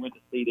 Everything went to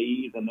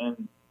CDs, and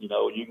then you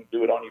can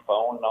do it on your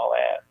phone and all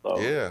that. So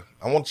yeah,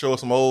 I want to show her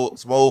some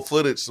old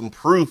footage, some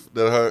proof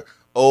that her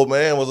old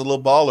man was a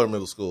little baller in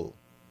middle school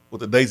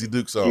with the Daisy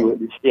Dukes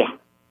on. Yeah,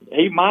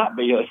 he might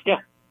be. Yeah,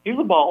 he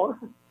was a baller.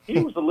 He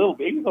was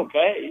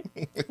okay.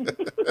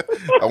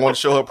 I want to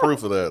show her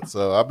proof of that.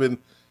 So I've been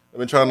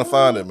trying to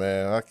find it,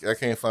 man. I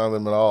can't find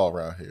them at all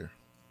around here.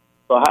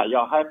 So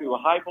y'all happy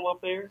with Heupel up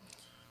there?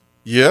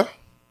 Yeah.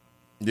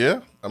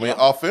 I mean,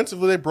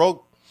 offensively, they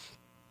broke.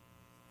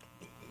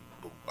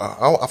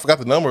 I forgot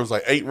the number. It was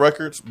like 8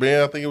 records.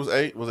 Ben, I think it was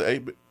 8. Was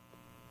it 8?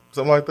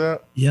 Something like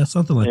that? Yeah,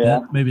 something like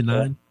that. Maybe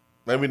 9.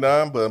 Maybe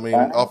 9, but I mean,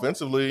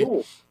 offensively,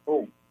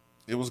 cool.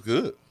 It was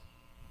good.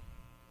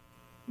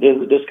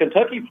 Does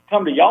Kentucky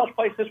come to y'all's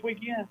place this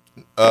weekend?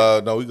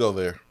 No, we go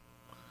there.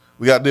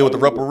 We got to deal with the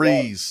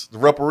referees. The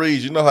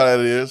referees, you know how that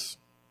is.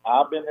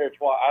 I've been there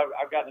twice.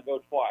 I've gotten to go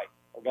twice.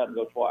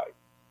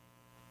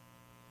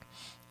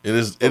 It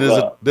is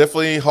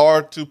definitely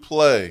hard to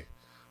play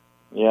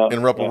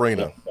in Rupp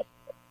Arena.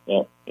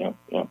 Yeah.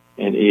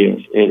 It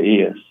is.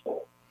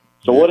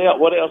 So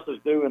what else is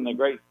due in the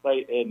great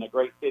state in the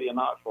great city of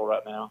Knoxville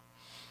right now?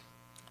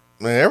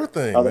 Man,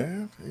 everything,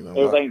 man.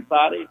 Everything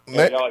excited?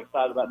 Y'all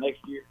excited about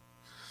next year?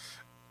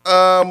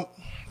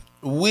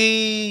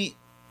 We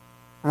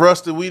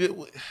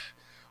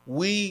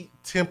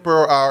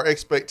temper our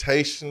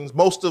expectations.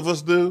 Most of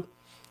us do.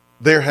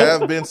 There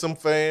have been some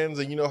fans,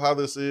 and you know how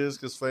this is,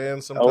 because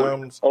fans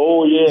sometimes.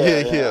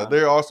 Yeah.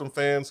 There are some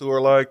fans who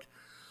are like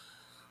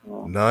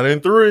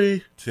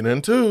 9-3,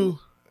 10-2,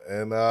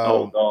 and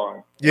darn.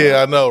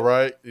 Yeah, I know,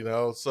 right?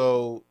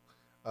 So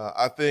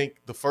I think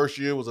the first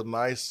year was a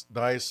nice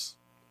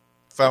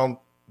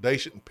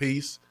foundation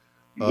piece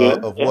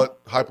of what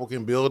Hypo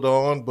can build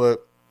on,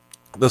 but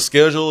the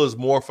schedule is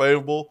more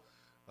favorable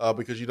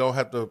because you don't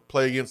have to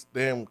play against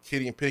damn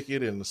Kitty and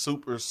Pickett and the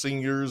super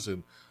seniors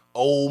and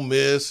Ole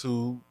Miss,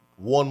 who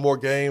won more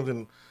games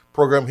in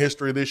program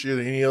history this year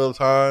than any other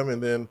time.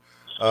 And then,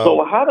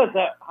 so how does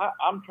that?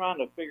 I'm trying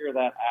to figure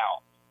that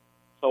out.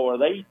 So are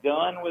they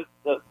done with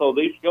those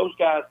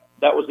guys?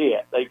 That was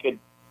it. They could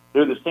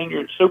do the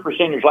super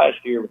seniors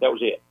last year, but that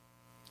was it.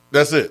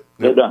 That's it.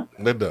 They're done.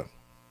 They're done.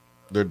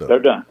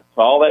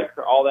 So all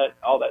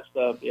that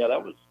stuff. Yeah,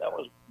 that was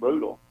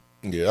brutal.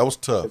 Yeah, that was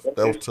tough.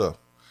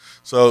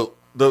 So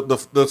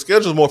the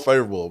schedule is more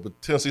favorable,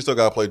 but Tennessee still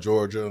got to play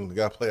Georgia and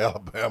got to play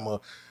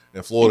Alabama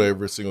and Florida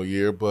every single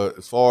year. But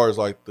as far as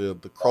like the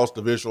cross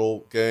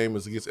divisional game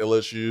is against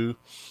LSU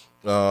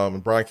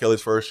and Brian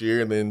Kelly's first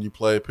year, and then you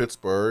play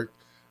Pittsburgh,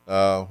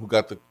 who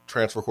got the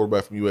transfer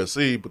quarterback from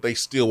USC, but they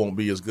still won't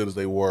be as good as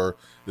they were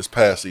this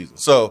past season.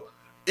 So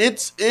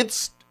it's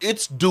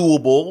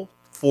doable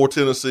for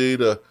Tennessee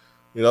to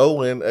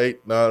win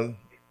 8-9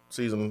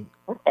 season,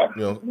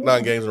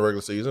 9 games in the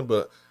regular season,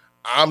 but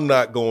I'm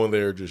not going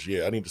there just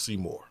yet. I need to see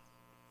more.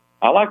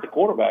 I like the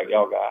quarterback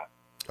y'all got.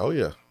 Oh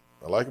yeah,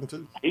 I like him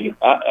too. He's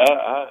got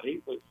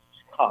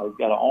an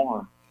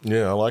arm.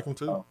 Yeah, I like him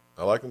too.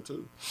 I went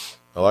to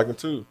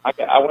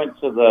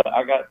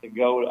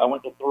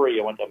three.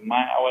 I went to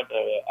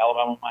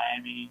Alabama,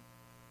 Miami,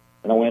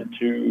 and we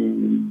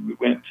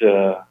went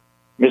to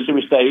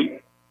Mississippi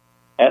State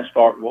at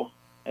Starkville,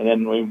 and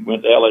then we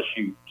went to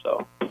LSU.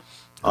 So,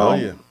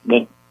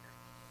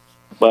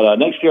 but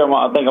next year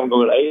I think I'm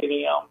going to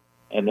A&M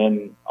and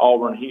then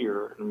Auburn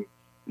here. And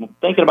I'm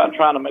thinking about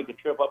trying to make a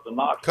trip up to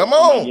Knoxville. Come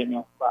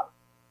on.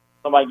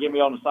 Somebody get me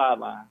on the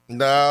sideline.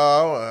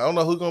 No, I don't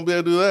know who's going to be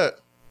able to do that.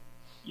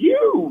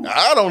 You.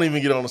 I don't even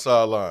get on the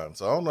sideline,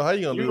 so I don't know how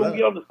you're going to do that. You going to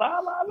get on the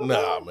sideline?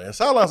 Nah, man.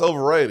 Sideline's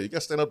overrated. You got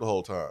to stand up the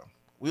whole time.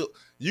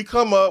 You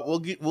come up, we'll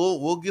get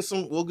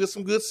some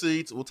good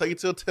seats. We'll take you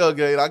to a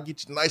tailgate. I'll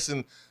get you nice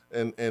and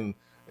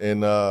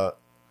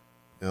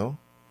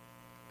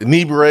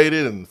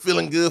inebriated and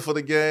feeling good for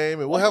the game,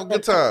 and we'll have a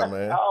good time,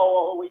 man.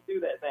 Oh, we do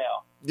that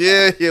now.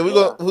 Yeah,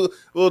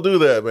 we'll do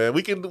that, man.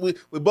 We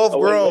both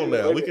grown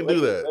now. We can do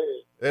that.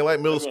 It ain't like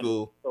middle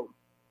school.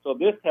 So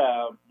this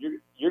time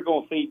you're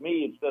gonna feed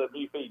me instead of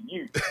me feeding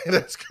you.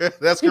 That's correct.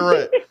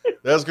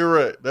 That's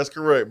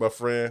correct, my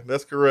friend.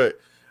 That's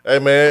correct. Hey,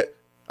 man,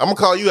 I'm gonna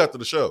call you after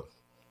the show.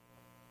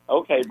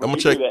 Okay, I'm gonna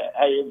check that.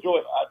 Hey, enjoy.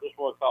 I just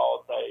want to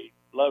call and say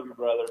love you,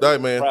 brother. All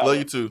right, man. Love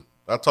you too.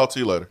 I'll talk to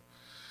you later.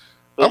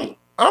 I'm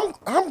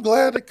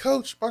glad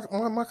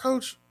that my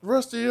coach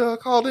Rusty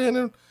called in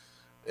and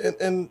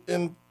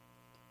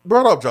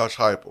brought up Josh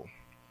Heupel.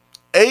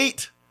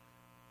 8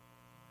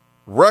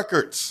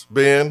 records,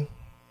 Ben.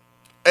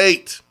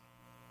 8.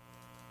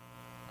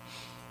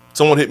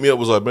 Someone hit me up,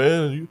 was like,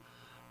 man,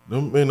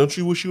 don't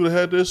you wish you would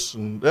have had this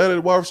and that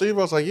at wide receiver?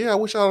 I was like, yeah, I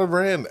wish I would have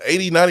ran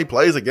 80, 90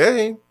 plays a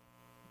game.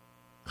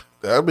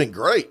 That would have been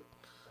great.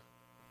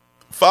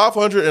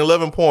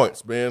 511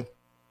 points, Ben.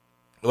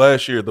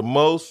 Last year, the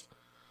most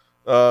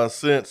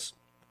since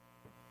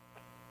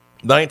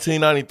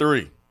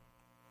 1993.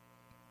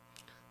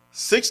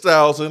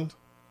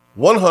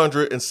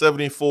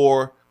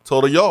 6,174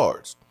 total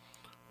yards.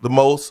 The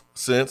most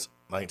since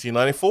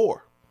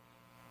 1994.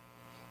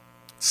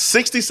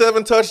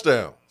 67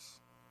 touchdowns.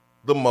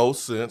 The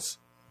most since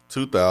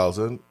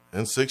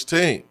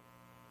 2016.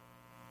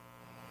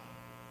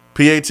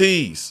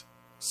 PATs,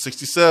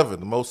 67.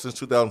 The most since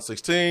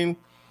 2016.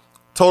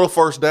 Total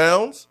first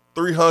downs,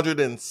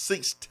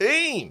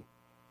 316.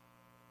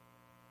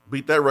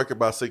 Beat that record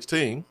by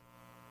 16.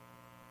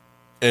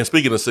 And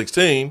speaking of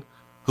 16,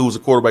 who was a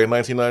quarterback in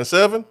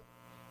 1997?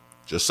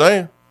 Just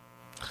saying.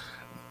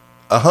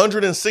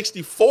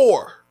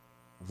 164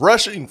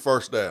 rushing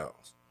first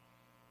downs.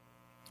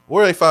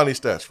 Where do they find these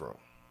stats from?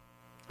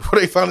 Where do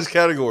they find these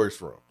categories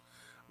from?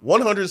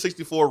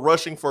 164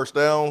 rushing first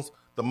downs,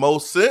 the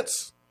most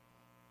since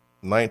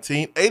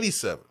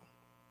 1987.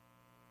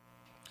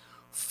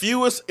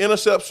 Fewest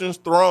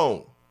interceptions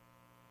thrown,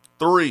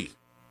 3.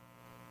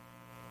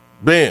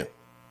 Ben,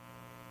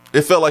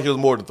 it felt like it was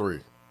more than 3,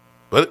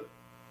 but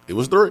it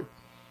was 3.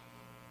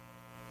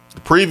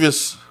 The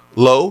previous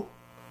low,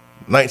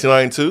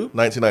 1992,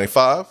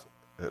 1995,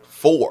 at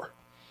 4.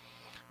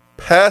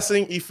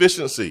 Passing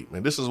efficiency.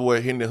 Man, this is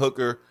where Hendon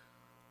Hooker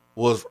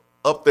was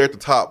up there at the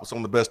top with some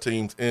of the best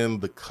teams in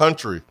the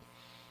country.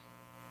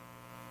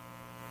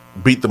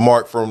 Beat the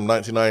mark from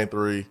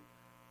 1993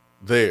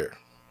 there.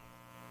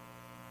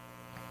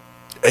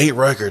 8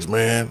 records,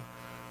 man.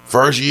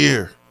 First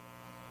year.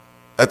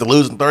 After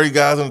losing 30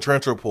 guys in the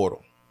transfer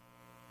portal.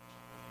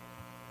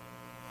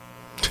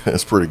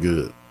 That's pretty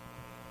good.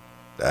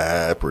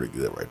 That's pretty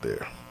good right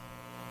there.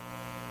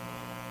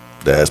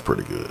 That's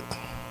pretty good.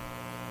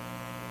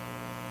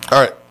 All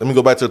right, let me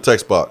go back to the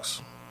text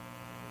box.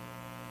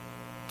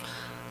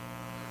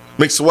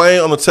 Swain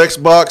on the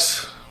text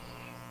box.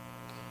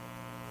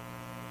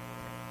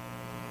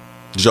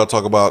 Did y'all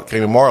talk about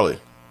Cayman Marley?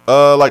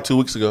 Like 2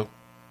 weeks ago.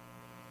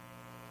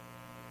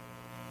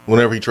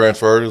 Whenever he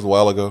transferred, it was a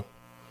while ago.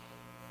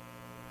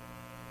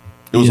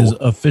 He is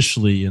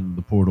officially in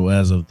the portal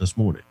as of this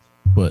morning.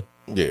 But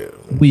yeah,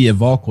 we at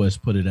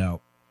VolQuest put it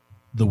out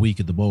the week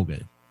of the bowl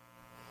game.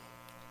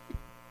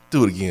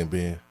 Do it again,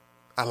 Ben.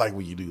 I like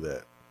when you do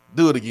that.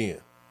 Do it again.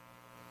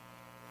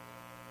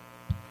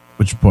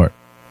 Which part?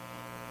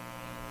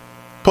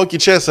 Poke your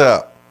chest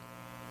out.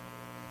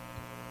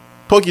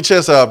 Poke your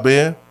chest out,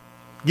 Ben.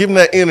 Give him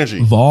that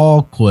energy.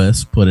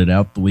 VolQuest put it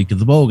out the week of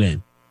the bowl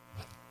game.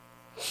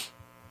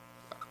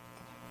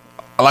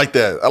 I like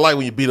that. I like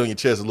when you beat on your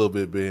chest a little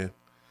bit, Ben.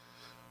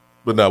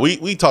 But no,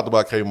 we talked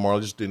about Cayman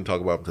Marley, just didn't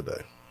talk about him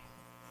today.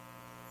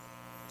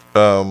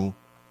 I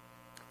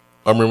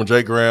remember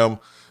Jay Graham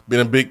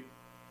being a big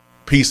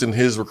piece in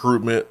his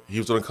recruitment. He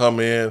was going to come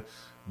in,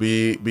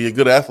 be a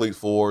good athlete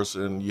for us,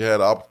 and you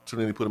had the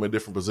opportunity to put him in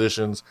different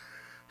positions.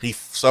 He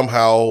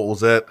somehow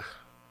was at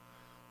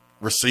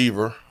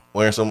receiver,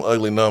 wearing some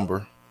ugly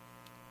number,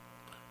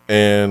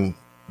 and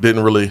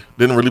didn't really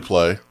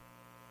play.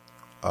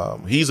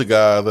 He's a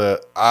guy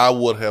that I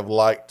would have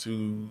liked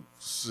to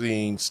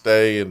seen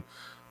stay and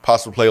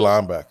possibly play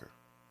linebacker.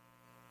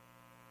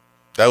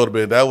 That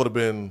would have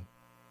been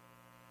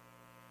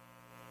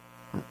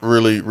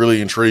really, really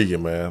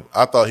intriguing, man.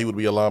 I thought he would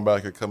be a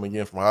linebacker coming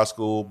in from high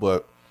school,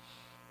 but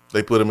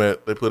they put him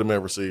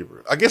at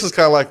receiver. I guess it's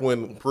kind of like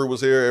when Pruitt was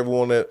here.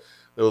 Everyone that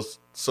was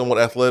somewhat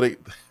athletic,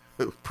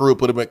 Pruitt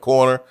put him at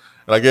corner.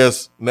 And I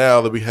guess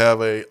now that we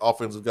have a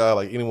offensive guy,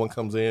 like anyone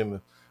comes in,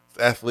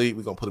 athlete,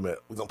 we're gonna put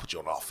you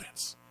on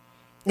offense.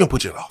 We're gonna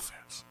put you on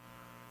offense.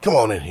 Come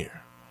on in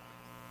here.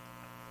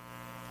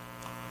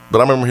 But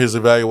I remember his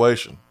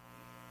evaluation.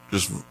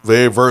 Just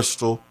very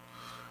versatile.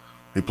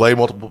 He played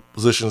multiple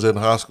positions in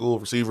high school,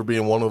 receiver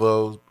being one of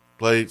those.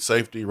 Played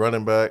safety,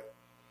 running back.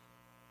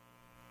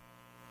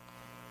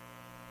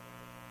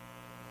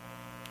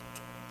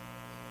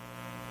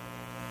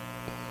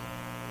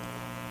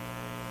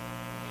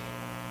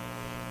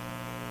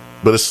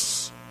 But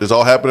it's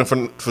all happening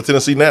for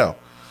Tennessee now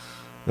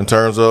in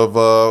terms of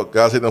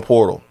guys hitting the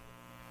portal.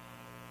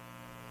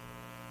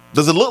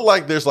 Does it look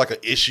like there's like an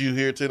issue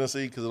here in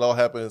Tennessee because it all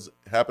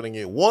happening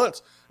at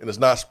once and it's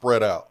not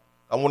spread out?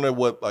 I wonder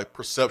what, like,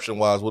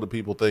 perception-wise, what do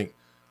people think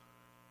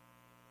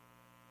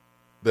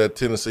that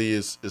Tennessee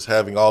is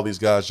having all these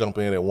guys jump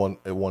in at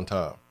one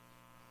time?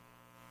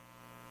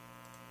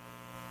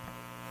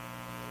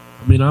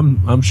 I mean,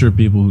 I'm sure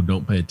people who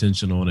don't pay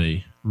attention on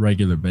a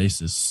regular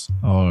basis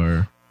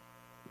are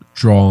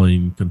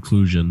drawing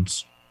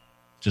conclusions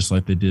just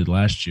like they did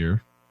last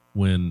year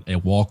when a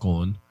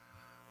walk-on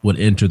would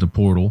enter the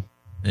portal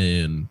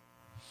and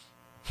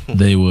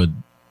they would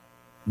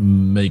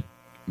make,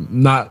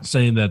 not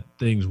saying that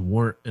things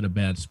weren't in a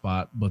bad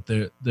spot, but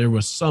there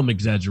was some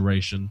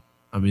exaggeration.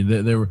 I mean,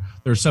 there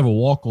were several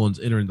walk-ons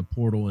entering the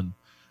portal, and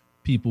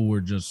people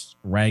were just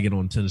ragging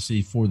on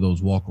Tennessee for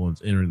those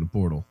walk-ons entering the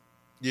portal.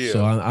 Yeah.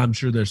 So I'm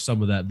sure there's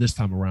some of that this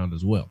time around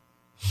as well.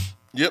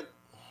 Yep.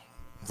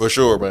 For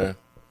sure, man.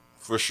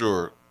 For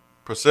sure.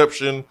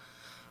 Perception,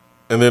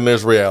 and then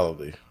there's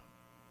reality.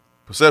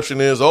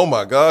 Perception is, oh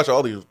my gosh,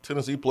 all these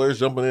Tennessee players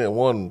jumping in at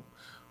one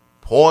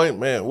point.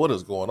 Man, what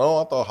is going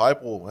on? I thought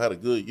Heupel had a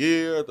good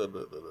year.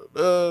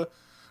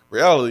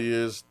 Reality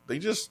is they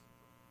just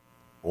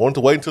wanted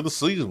to wait until the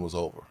season was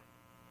over.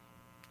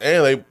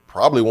 And they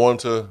probably wanted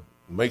to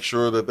make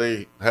sure that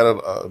they had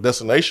a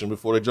destination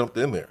before they jumped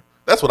in there.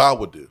 That's what I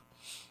would do.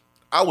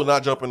 I would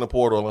not jump in the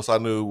portal unless I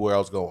knew where I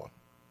was going.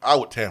 I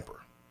would tamper.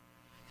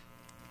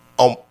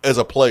 As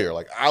a player,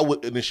 like, I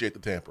would initiate the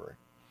tampering.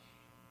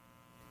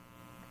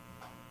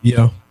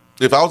 Yeah.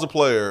 If I was a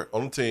player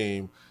on the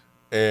team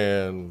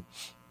and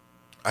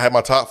I had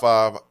my top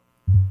 5,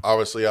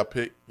 obviously I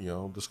picked,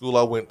 the school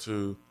I went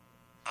to,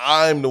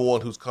 I'm the one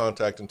who's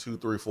contacting 2,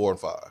 3, 4, and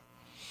 5.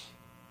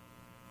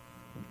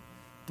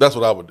 That's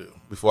what I would do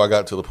before I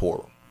got to the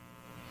portal.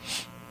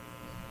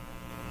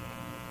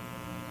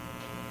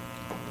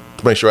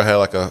 To make sure I had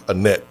like a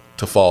net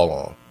to fall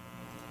on.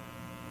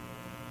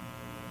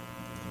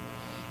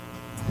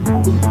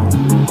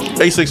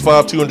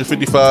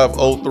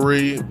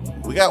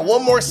 865-255-03. We got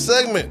one more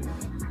segment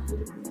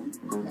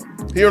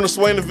here on the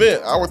Swain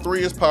event. Hour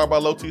 3 is powered by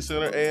Low T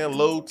Center and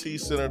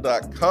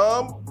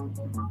lowtcenter.com.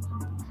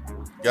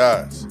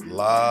 Guys, a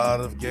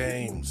lot of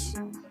games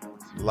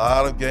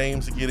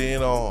to get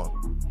in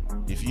on.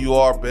 If you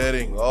are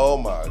betting, oh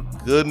my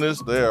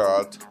goodness, there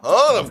are a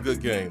ton of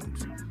good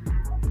games.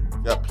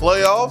 Got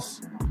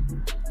playoffs,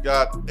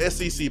 got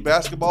SEC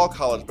basketball,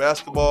 college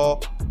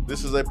basketball.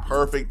 This is a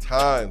perfect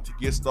time to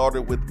get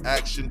started with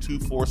Action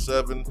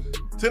 247,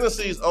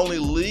 Tennessee's only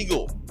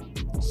legal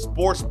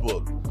sports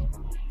book.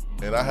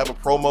 And I have a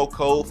promo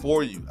code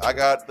for you. I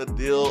got the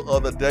deal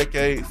of the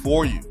decade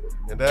for you.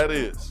 And that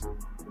is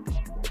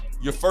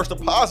your first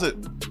deposit.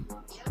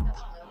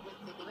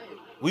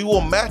 We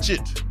will match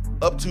it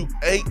up to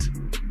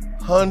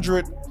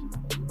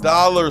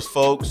 $800,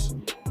 folks.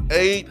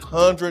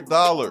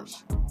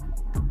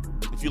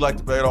 $800. If you like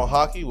to bet on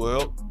hockey,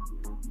 well,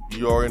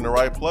 you are in the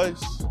right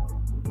place.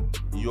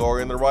 You are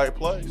in the right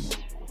place.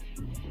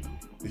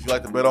 If you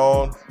like to bet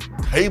on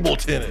table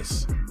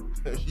tennis,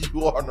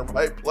 you are in the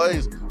right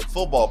place.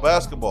 Football,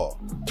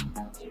 basketball.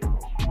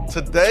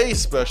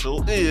 Today's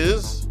special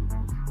is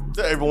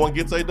that everyone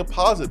gets a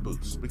deposit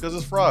boost because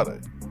it's Friday.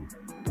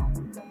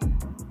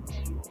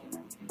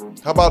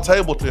 How about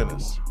table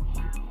tennis?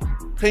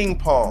 Ping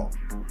pong?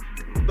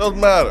 Doesn't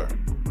matter.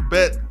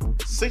 Bet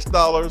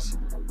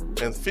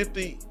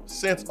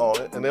 $6.50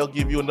 on it, and they'll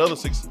give you another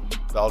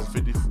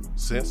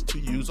 $6.50 to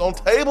use on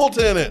table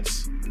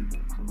tennis.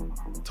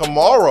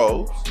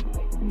 Tomorrow's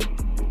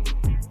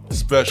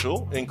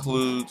special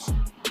includes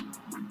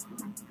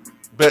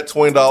bet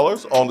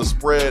 $20 on the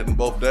spread in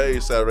both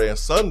days, Saturday and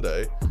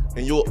Sunday,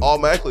 and you'll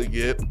automatically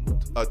get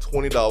a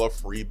 $20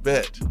 free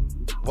bet.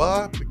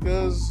 Why?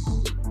 Because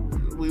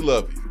we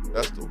love you.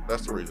 That's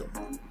the reason.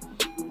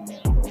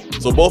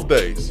 So both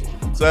days,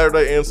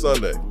 Saturday and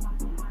Sunday,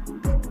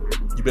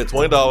 you bet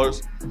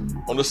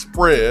 $20 on the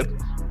spread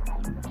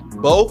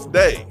both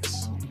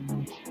days.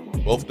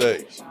 Both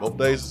days. Both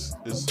days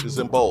is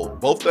in bold.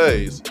 Both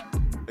days,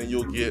 and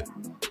you'll get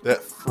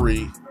that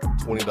free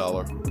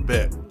 $20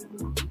 bet.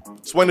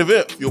 Swain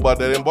event, fueled by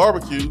Dead End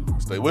Barbecue.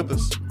 Stay with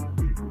us.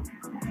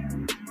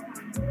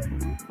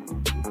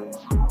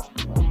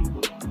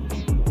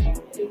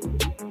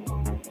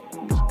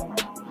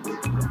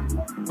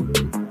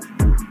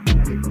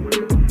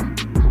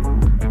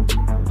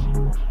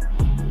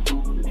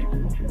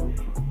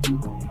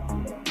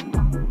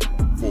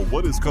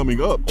 What is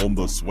coming up on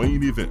the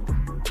Swain event?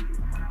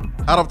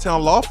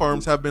 Out-of-town law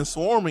firms have been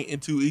swarming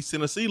into East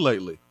Tennessee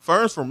lately.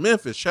 Firms from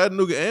Memphis,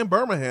 Chattanooga, and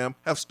Birmingham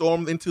have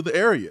stormed into the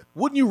area.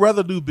 Wouldn't you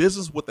rather do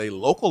business with a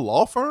local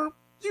law firm?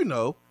 You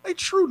know, a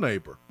true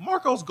neighbor.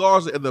 Marcos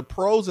Garza and the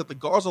pros at the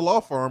Garza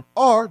Law Firm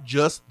are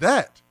just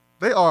that.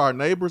 They are our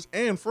neighbors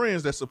and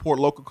friends that support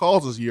local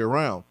causes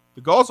year-round. The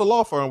Garza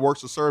Law Firm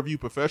works to serve you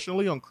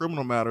professionally on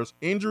criminal matters,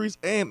 injuries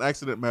and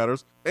accident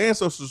matters, and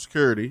Social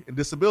Security and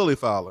disability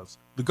filings.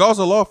 The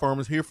Garza Law Firm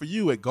is here for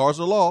you at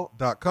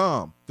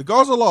garzalaw.com. The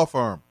Garza Law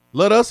Firm.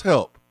 Let us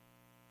help.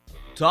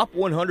 Top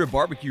 100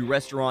 barbecue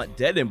restaurant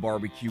Dead End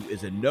Barbecue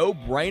is a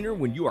no-brainer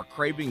when you are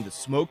craving the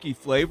smoky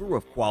flavor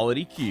of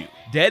quality Q.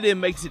 Dead End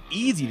makes it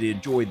easy to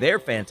enjoy their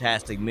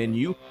fantastic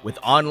menu with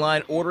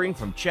online ordering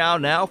from Chow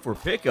Now for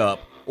pickup.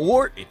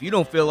 Or if you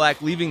don't feel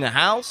like leaving the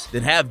house,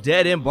 then have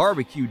Dead End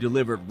Barbecue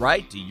delivered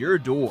right to your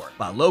door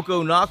by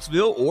Loco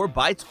Knoxville or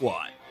Bite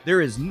Squad.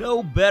 There is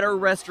no better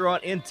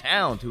restaurant in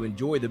town to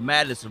enjoy the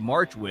madness of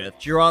March with.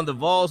 Cheer on the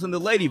Vols and the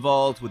Lady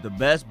Vols with the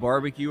best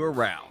barbecue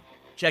around.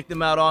 Check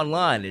them out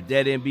online at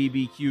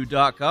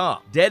deadendbbq.com.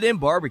 Dead End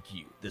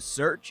Barbecue. The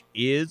search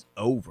is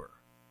over.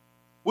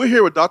 We're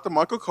here with Dr.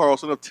 Michael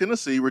Carlson of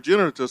Tennessee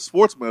Regenerative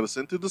Sports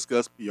Medicine to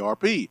discuss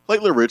PRP,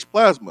 platelet-rich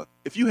plasma.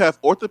 If you have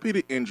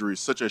orthopedic injuries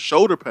such as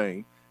shoulder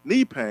pain,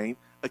 knee pain,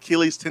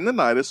 Achilles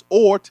tendonitis,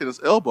 or tennis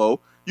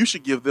elbow, you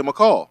should give them a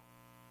call.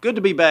 Good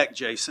to be back,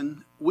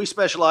 Jason. We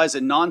specialize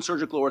in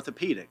non-surgical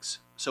orthopedics,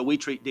 so we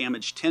treat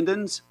damaged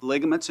tendons,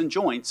 ligaments, and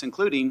joints,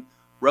 including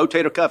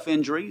rotator cuff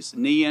injuries,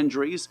 knee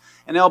injuries,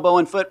 and elbow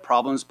and foot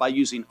problems by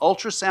using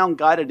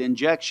ultrasound-guided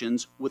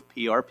injections with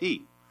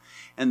PRP.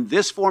 And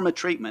this form of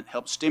treatment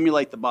helps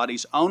stimulate the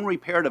body's own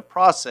reparative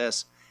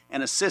process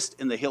and assist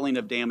in the healing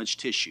of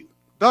damaged tissue.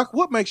 Doc,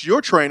 what makes your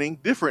training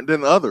different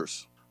than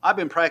others? I've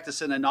been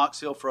practicing in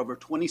Knoxville for over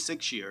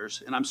 26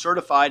 years, and I'm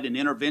certified in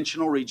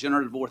interventional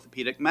regenerative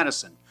orthopedic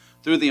medicine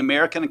through the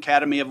American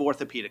Academy of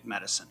Orthopedic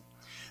Medicine.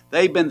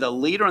 They've been the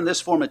leader in this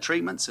form of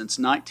treatment since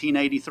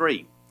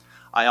 1983.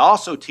 I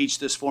also teach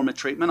this form of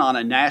treatment on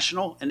a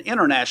national and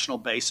international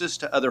basis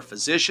to other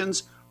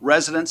physicians,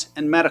 residents,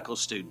 and medical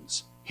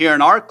students. Here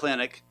in our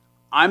clinic,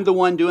 I'm the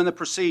one doing the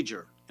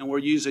procedure, and we're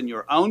using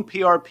your own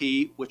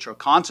PRP, which are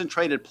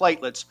concentrated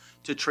platelets,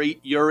 to treat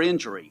your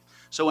injury.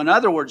 So in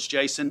other words,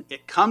 Jason,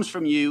 it comes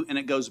from you and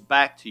it goes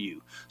back to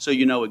you. So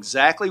you know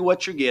exactly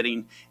what you're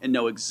getting and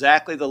know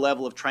exactly the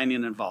level of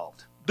training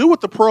involved. Do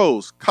what the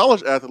pros,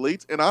 college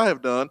athletes, and I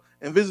have done,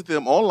 and visit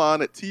them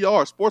online at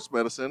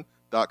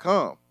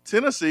trsportsmedicine.com.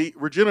 Tennessee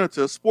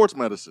Regenerative Sports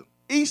Medicine,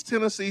 East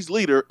Tennessee's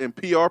leader in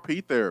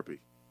PRP therapy.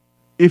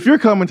 If you're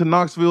coming to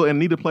Knoxville and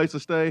need a place to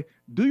stay,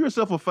 do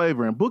yourself a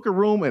favor and book a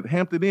room at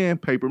Hampton Inn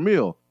Paper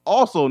Mill,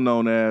 also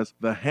known as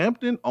the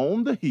Hampton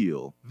on the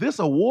Hill. This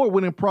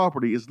award-winning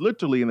property is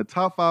literally in the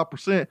top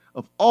 5%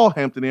 of all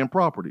Hampton Inn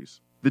properties.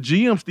 The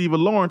GM,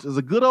 Stephen Lawrence, is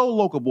a good old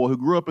local boy who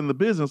grew up in the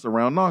business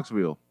around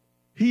Knoxville.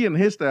 He and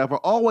his staff are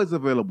always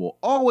available,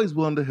 always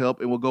willing to help,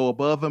 and will go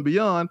above and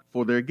beyond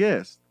for their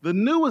guests. The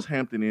newest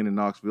Hampton Inn in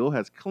Knoxville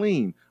has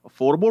clean,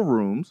 affordable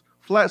rooms,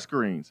 flat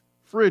screens,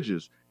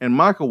 fridges, and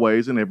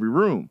microwaves in every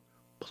room.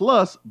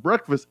 Plus,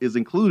 breakfast is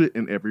included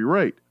in every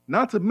rate.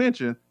 Not to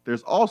mention,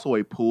 there's also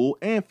a pool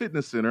and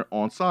fitness center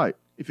on site.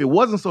 If it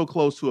wasn't so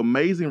close to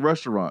amazing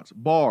restaurants,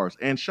 bars,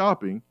 and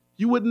shopping,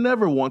 you would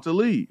never want to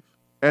leave.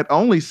 At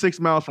only 6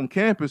 miles from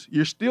campus,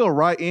 you're still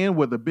right in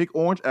where the big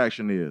orange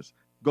action is.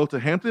 Go to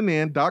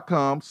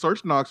HamptonInn.com,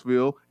 search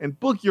Knoxville, and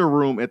book your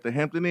room at the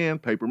Hampton Inn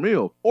Paper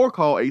Mill or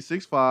call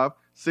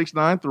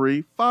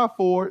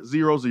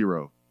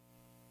 865-693-5400.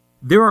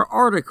 There are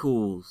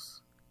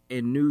articles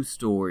and news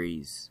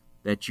stories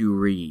that you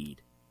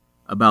read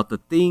about the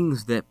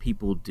things that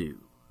people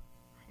do.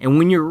 And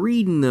when you're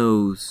reading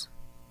those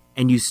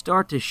and you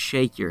start to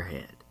shake your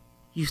head,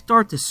 you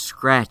start to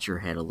scratch your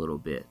head a little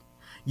bit.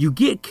 You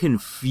get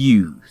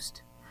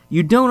confused.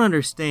 You don't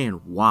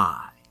understand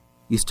why.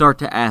 You start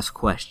to ask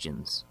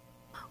questions.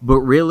 But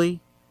really,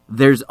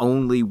 there's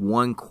only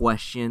one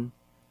question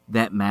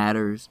that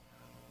matters.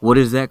 What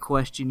is that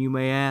question, you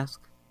may ask?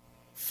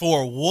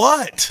 For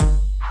what?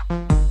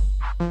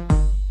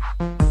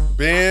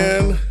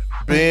 Ben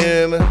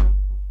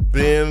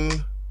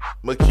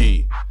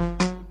McKee.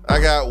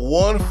 I got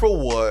one for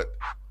what.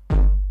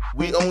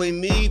 We only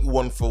need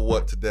one for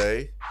what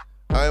today.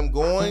 I am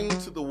going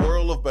to the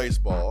world of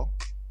baseball.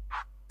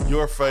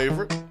 Your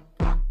favorite.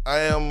 I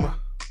am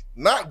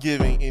not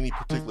giving any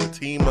particular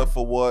team up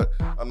for what.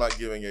 I'm not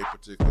giving a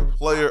particular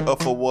player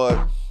up for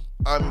what.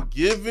 I'm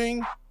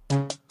giving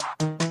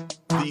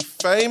the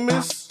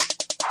famous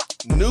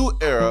New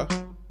Era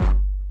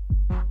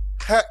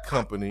hat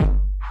company.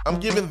 I'm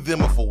giving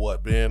them a for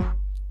what, Ben.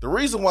 The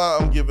reason why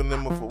I'm giving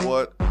them a for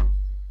what,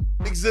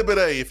 Exhibit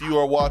A, if you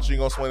are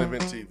watching on Swain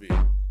Event TV.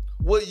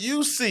 What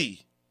you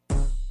see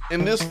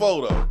in this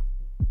photo,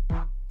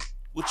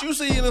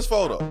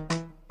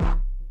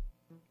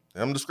 and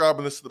I'm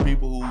describing this to the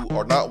people who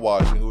are not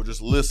watching, who are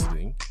just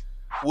listening.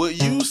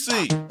 What you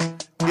see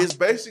is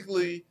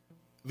basically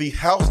the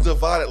house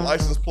divided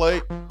license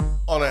plate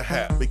on a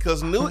hat,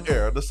 because New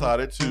Era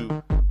decided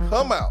to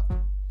come out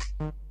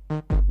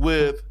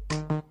with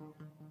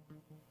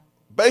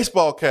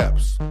baseball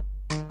caps.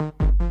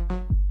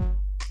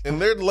 In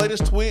their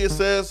latest tweet, it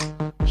says,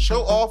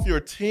 "Show off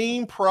your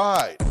team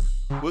pride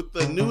with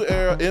the New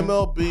Era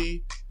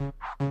MLB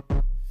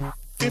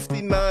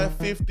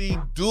 5950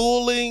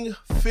 dueling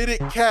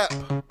fitted cap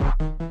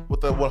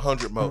with that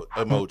 100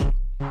 emoji."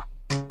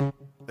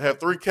 They have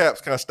 3 caps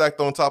kind of stacked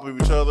on top of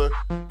each other.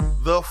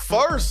 The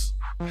first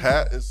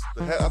hat is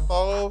the hat I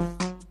thought of.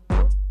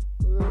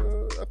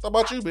 I thought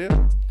about you,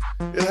 Ben.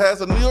 It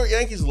has a New York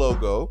Yankees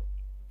logo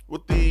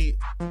with the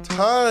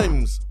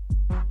times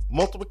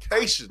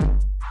multiplication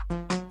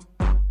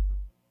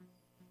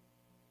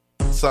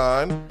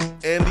sign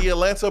and the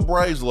Atlanta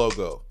Braves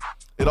logo.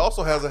 It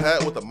also has a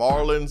hat with the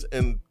Marlins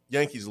and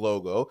Yankees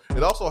logo.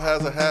 It also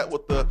has a hat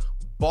with the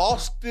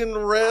Boston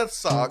Red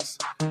Sox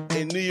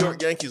and New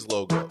York Yankees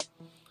logo.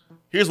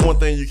 Here's one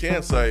thing you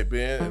can say,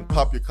 Ben, and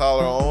pop your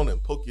collar on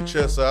and poke your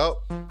chest out,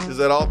 is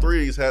that all 3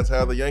 of these hats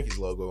have the Yankees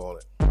logo on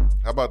it.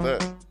 How about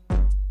that?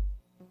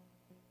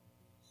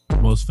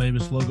 Most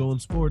famous logo in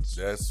sports.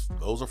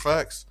 Those are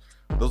facts.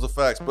 Those are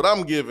facts. But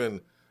I'm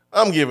giving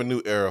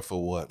New Era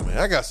for what, man?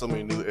 I got so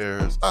many New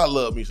Eras. I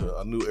love me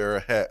a New Era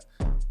hat.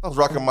 I was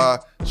rocking my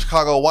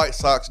Chicago White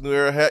Sox New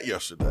Era hat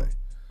yesterday.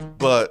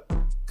 But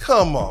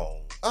come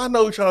on. I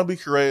know you're trying to be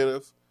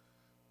creative.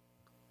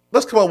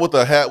 Let's come up with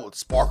a hat with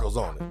sparkles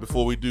on it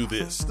before we do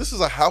this. This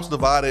is a house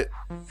divided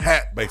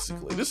hat,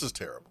 basically. This is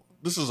terrible.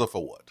 This is a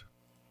for what?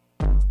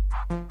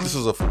 This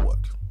is a for what?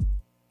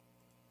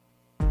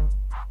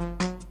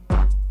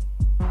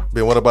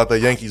 Ben, what about that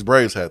Yankees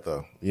Braves hat,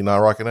 though? You not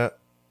rocking that?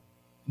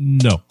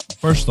 No.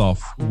 First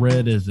off,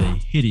 red is a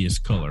hideous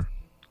color.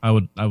 I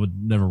would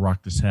never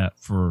rock this hat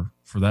for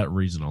that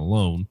reason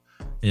alone.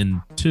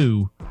 And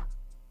 2,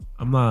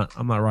 I'm not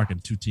rocking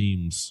 2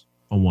 teams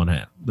on one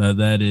hat.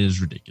 That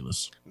is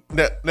ridiculous.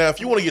 Now, if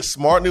you want to get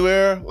smart, New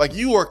Era, like,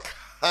 you are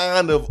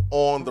kind of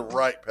on the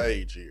right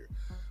page here.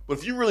 But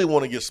if you really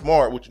want to get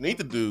smart, what you need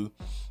to do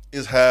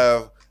is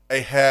have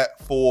a hat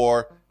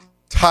for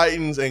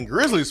Titans and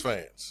Grizzlies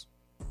fans.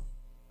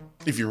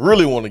 If you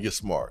really want to get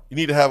smart, you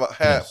need to have a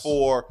hat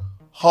for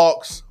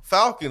Hawks,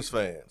 Falcons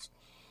fans.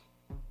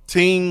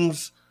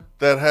 Teams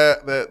that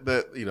have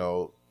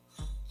that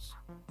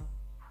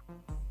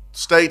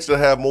states that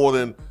have more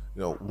than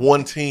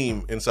one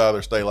team inside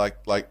their state,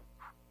 like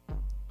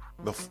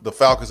the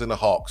Falcons and the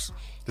Hawks,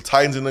 the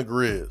Titans and the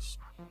Grizz.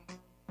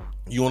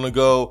 You want to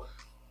go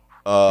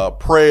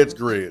Preds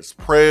Grizz,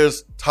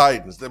 Preds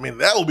Titans. I mean,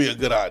 that would be a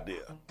good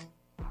idea.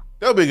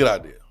 That would be a good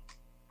idea.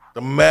 The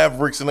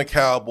Mavericks and the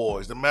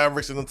Cowboys, the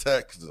Mavericks and the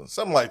Texans,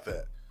 something like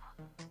that.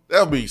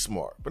 That would be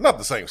smart, but not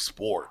the same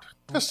sport.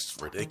 That's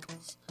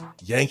ridiculous.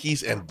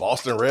 Yankees and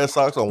Boston Red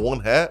Sox on one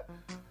hat?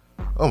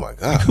 Oh, my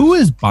God. Who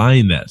is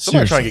buying that?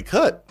 Somebody Seriously. trying to get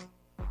cut.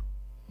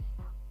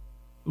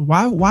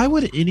 Why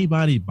would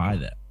anybody buy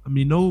that? I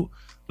mean, no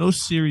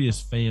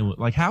serious fan would,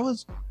 like, how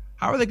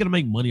are they going to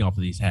make money off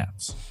of these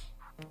hats?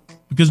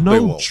 Because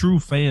no true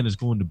fan is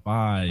going to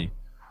buy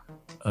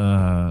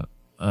a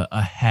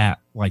hat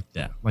like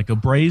that. Like, a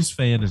Braves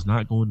fan is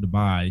not going to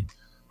buy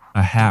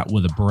a hat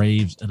with a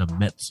Braves and a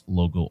Mets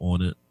logo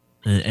on it,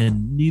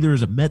 and neither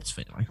is a Mets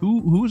fan. Like,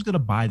 who is going to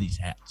buy these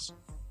hats?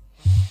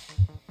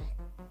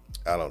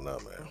 I don't know,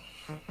 man.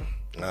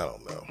 I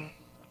don't know.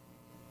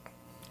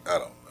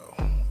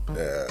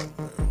 Yeah.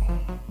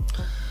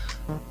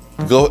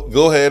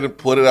 Go ahead and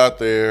put it out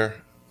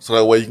there so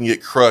that way you can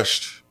get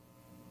crushed,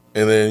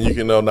 and then you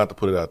can know not to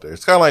put it out there.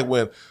 It's kind of like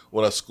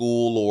when a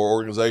school or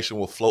organization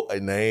will float a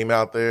name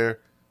out there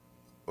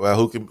about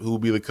who will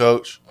be the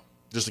coach,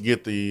 just to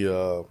get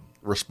the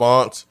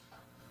response.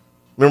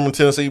 Remember when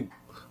Tennessee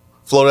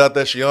floated out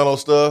that Shiano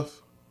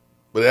stuff,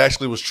 but it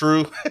actually was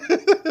true?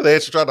 They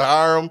actually tried to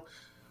hire him.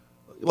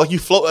 Like, you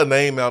float a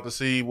name out to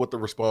see what the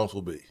response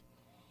will be.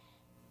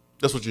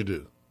 That's what you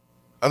do.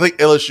 I think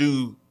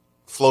LSU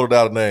floated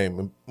out a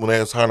name when they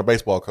was hiring a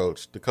baseball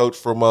coach. The coach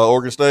from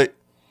Oregon State.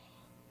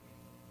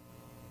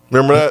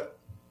 Remember that?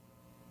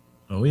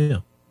 Oh, yeah.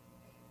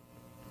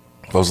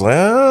 I was like,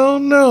 I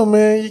don't know,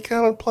 man. You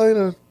kind of played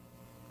the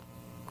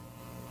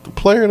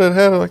player that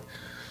had a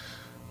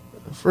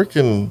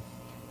freaking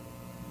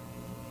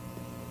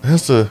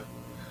has to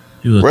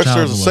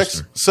register as a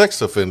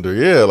sex offender.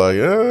 Yeah, like,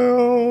 I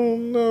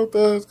don't know if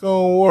that's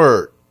gonna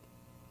work.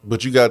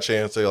 But you got a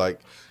chance to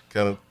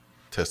kind of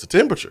test the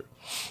temperature.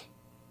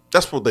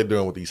 That's what they're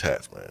doing with these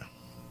hats, man.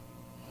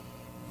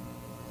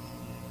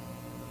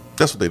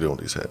 That's what they're doing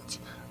with these hats.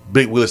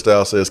 Big Willie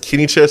Style says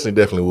Kenny Chesney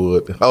definitely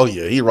would. Oh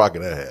yeah, he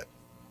rocking that hat.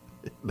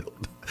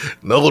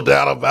 No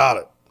doubt about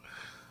it.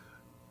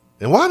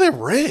 And why are they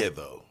red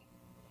though?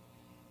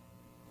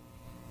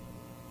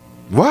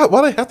 Why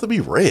they have to be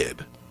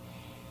red?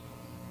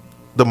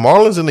 The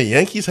Marlins and the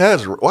Yankees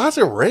hats. Why is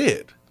it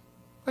red?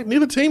 Like,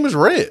 neither team is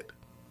red.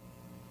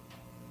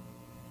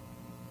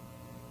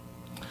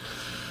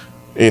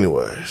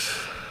 Anyways,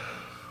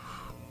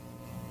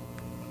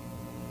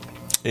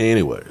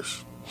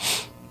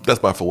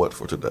 that's my for what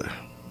for today.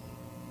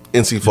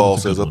 NC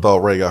Falls says, I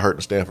thought Ray got hurt in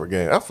the Stanford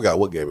game. I forgot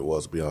what game it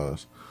was, to be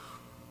honest.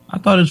 I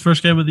thought it was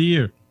first game of the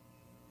year.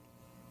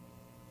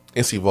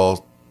 NC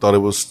Falls thought it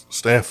was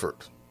Stanford.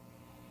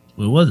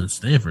 Well, it wasn't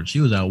Stanford. She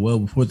was out well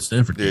before the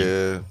Stanford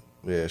game.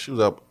 Yeah, she was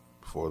out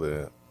before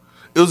that.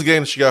 It was a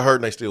game that she got hurt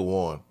and they still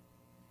won.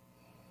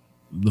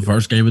 The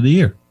first game of the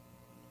year.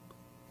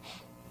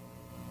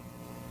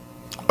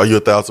 Are you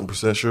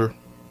 1,000% sure?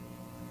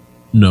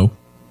 No.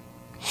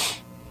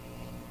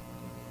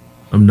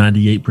 I'm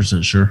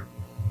 98% sure.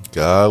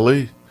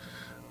 Golly.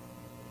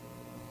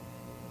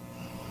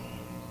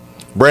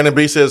 Brandon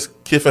B says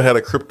Kiffin had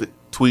a cryptic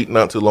tweet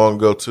not too long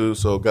ago too,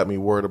 so it got me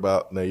worried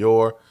about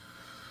Nayor.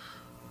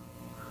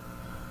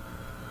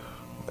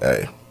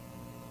 Hey. I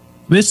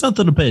mean, it's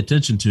something to pay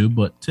attention to,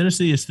 but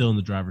Tennessee is still in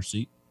the driver's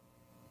seat.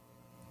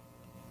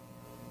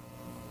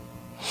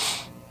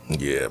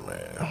 Yeah,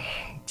 man.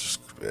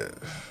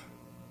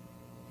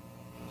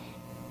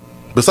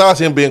 Besides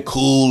him being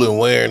cool and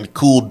wearing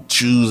cool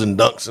shoes and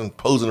dunks and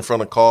posing in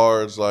front of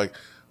cars, like,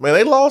 man,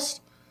 they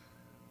lost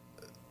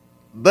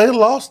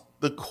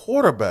the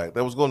quarterback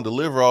that was going to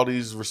deliver all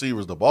these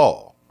receivers the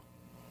ball.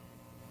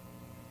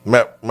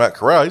 Matt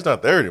Corral, he's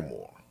not there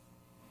anymore.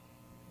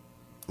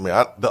 I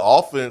mean, the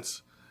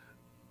offense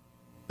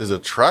is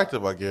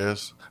attractive, I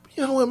guess. But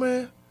you know what,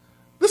 man?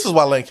 This is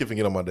why Lane Kiffin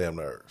get on my damn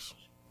nerves.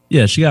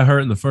 Yeah, she got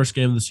hurt in the first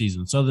game of the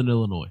season, Southern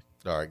Illinois.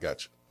 All right,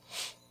 gotcha.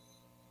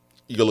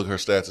 You go look at her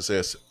stats.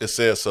 It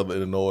says Southern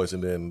Illinois,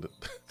 and then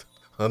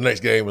the next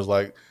game is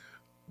like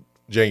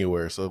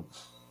January. So,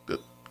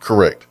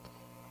 correct.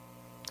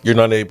 You're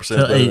 98%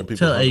 better than people.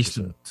 Tell Ace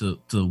to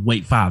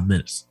wait 5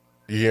 minutes.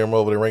 You hear him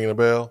over there ringing the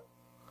bell?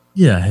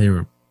 Yeah, I hear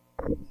him.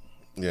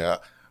 Yeah.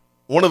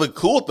 One of the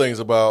cool things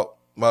about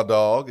my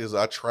dog is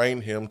I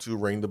train him to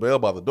ring the bell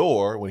by the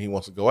door when he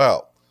wants to go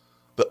out.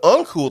 The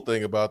uncool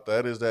thing about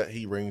that is that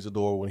he rings the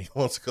door when he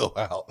wants to go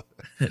out.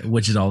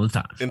 Which is all the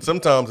time. And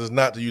sometimes it's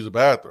not to use a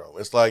bathroom.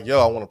 It's like, yo,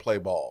 I want to play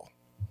ball.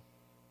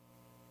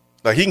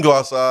 Like, he can go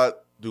outside,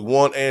 do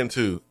 1 and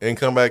 2, and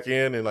come back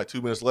in, and like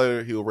 2 minutes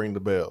later, he'll ring the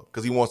bell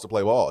because he wants to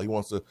play ball. He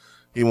wants to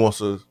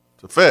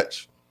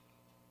fetch.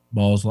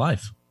 Ball's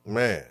life.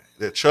 Man,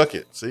 they chuck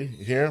it. See,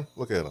 you hear him?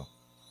 Look at him.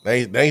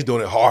 Now he's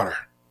doing it harder.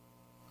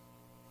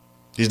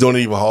 He's doing it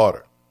even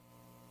harder.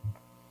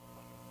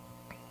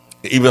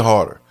 Even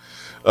harder.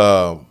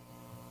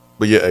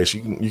 But yeah, Ace,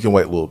 you can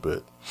wait a little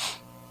bit.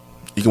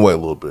 You can wait a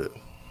little bit.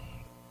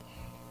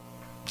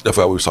 That's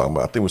what we were talking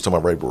about. I think we were talking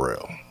about Ray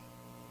Burrell.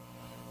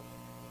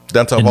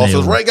 Downtown Vol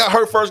says, Ray got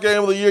hurt first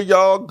game of the year,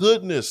 y'all.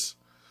 Goodness.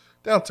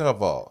 Downtown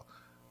Vol.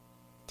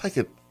 Take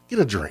it. Get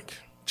a drink.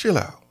 Chill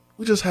out.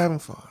 We're just having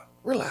fun.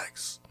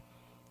 Relax.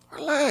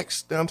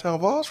 Downtown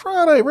Vol. It's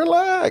Friday.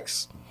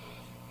 Relax.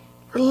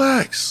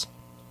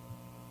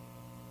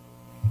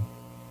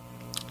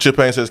 Chip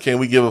Payne says, can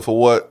we give it for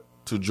what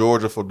to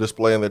Georgia for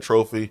displaying their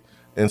trophy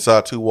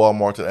inside 2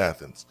 Walmarts in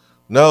Athens?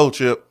 No,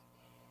 Chip.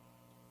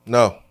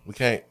 No, we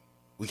can't.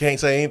 We can't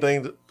say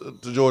anything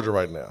to Georgia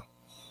right now.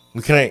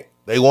 We can't.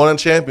 They won a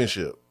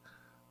championship.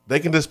 They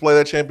can display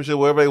that championship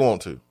wherever they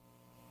want to.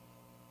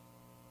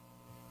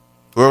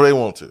 Wherever they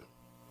want to.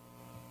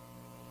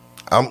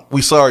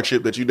 We sorry,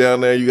 Chip, that you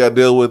down there. You got to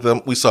deal with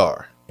them. We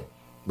sorry.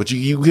 But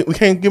we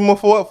can't give them a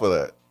four up for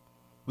that.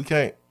 We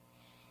can't.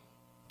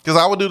 Because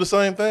I would do the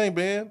same thing,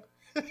 Ben.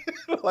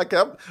 Like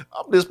I'm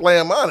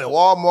displaying mine at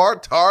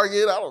Walmart,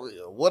 Target,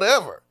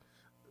 whatever.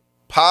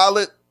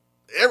 Pilot.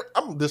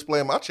 I'm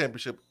displaying my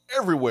championship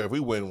everywhere if we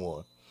win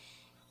one.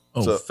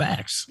 Oh, So,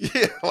 facts.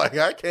 Yeah, like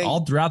I can't.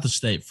 All throughout the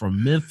state,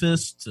 from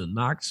Memphis to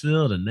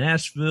Knoxville to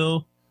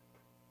Nashville.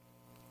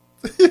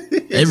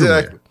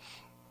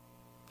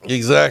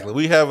 Exactly.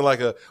 We have like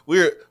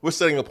we're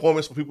setting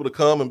appointments for people to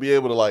come and be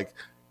able to like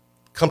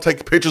come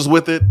take pictures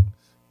with it,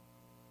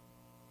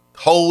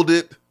 hold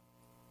it.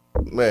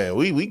 Man,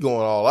 we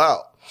going all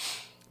out.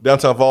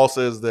 Downtown Vol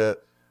says that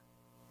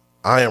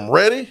I am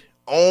ready,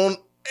 on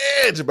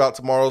edge about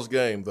tomorrow's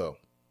game, though.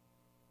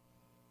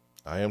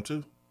 I am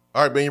too.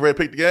 All right, Ben, you ready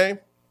to pick the game?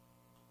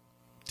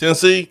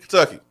 Tennessee,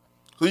 Kentucky.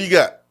 Who you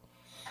got?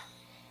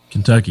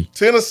 Kentucky.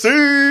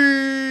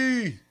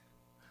 Tennessee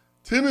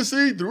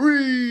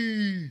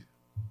 3.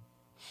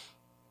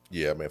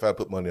 Yeah, man, if I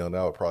put money on that,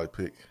 I would probably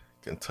pick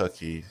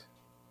Kentucky.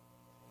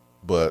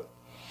 But,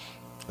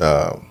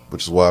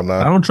 which is why I'm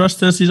not. I don't trust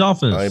Tennessee's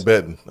offense. I ain't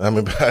betting.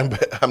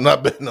 I'm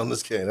not betting on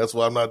this game. That's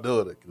why I'm not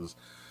doing it. Because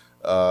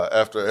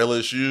after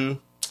LSU,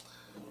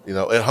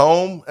 at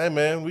home, hey,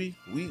 man, we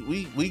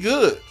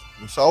good.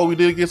 We saw what we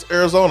did against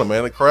Arizona,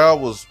 man. The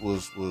crowd was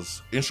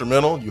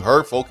instrumental. You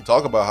heard folk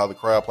talk about how the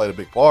crowd played a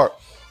big part.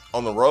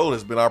 On the road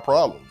has been our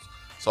problems.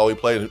 Saw we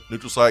played a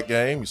neutral site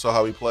game. You saw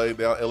how we played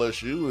down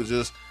LSU. It's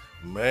just,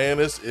 man,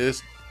 it's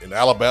in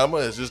Alabama.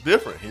 It's just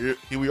different. Here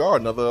we are,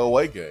 another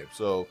away game.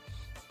 So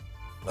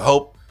I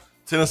hope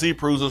Tennessee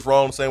proves us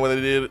wrong the same way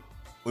they did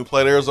when we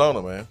played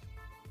Arizona, man.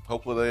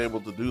 Hopefully they're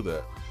able to do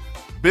that.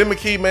 Ben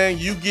McKee, man,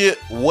 you get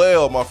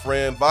well, my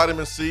friend.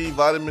 Vitamin C,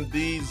 vitamin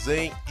D,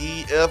 zinc,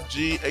 E, F,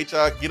 G, H,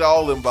 I. Get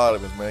all them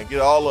vitamins, man. Get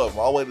all of them,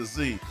 all the way to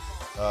Z.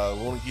 We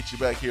want to get you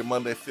back here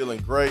Monday feeling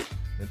great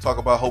and talk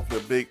about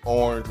hopefully a big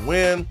Orange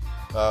win.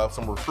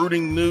 Some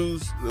recruiting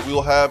news that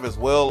we'll have as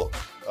well.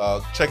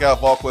 Check out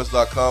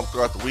VolQuest.com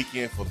throughout the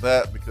weekend for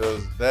that,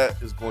 because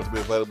that is going to be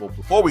available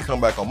before we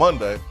come back on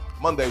Monday.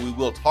 Monday, we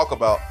will talk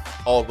about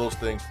all of those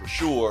things for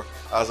sure.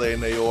 Isaiah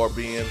Nayor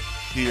being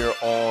here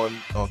on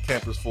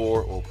campus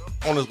or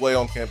on his way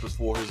on campus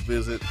for his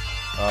visit.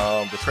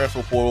 The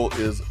transfer portal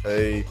is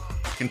a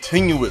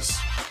continuous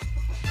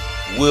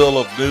wheel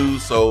of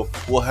news, so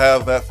we'll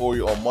have that for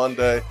you on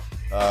Monday.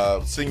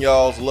 Send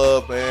y'all's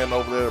love, man,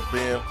 over there to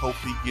Ben. Hope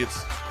he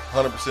gets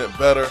 100%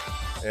 better.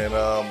 And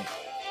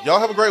y'all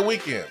have a great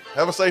weekend.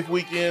 Have a safe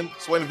weekend.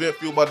 Swain Event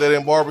fueled by Dead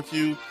End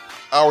Barbecue.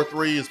 Hour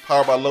 3 is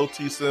powered by Low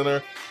T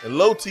Center and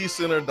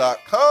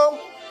lowtcenter.com.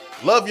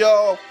 Love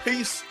y'all.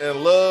 Peace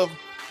and love.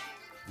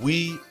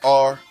 We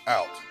are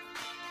out.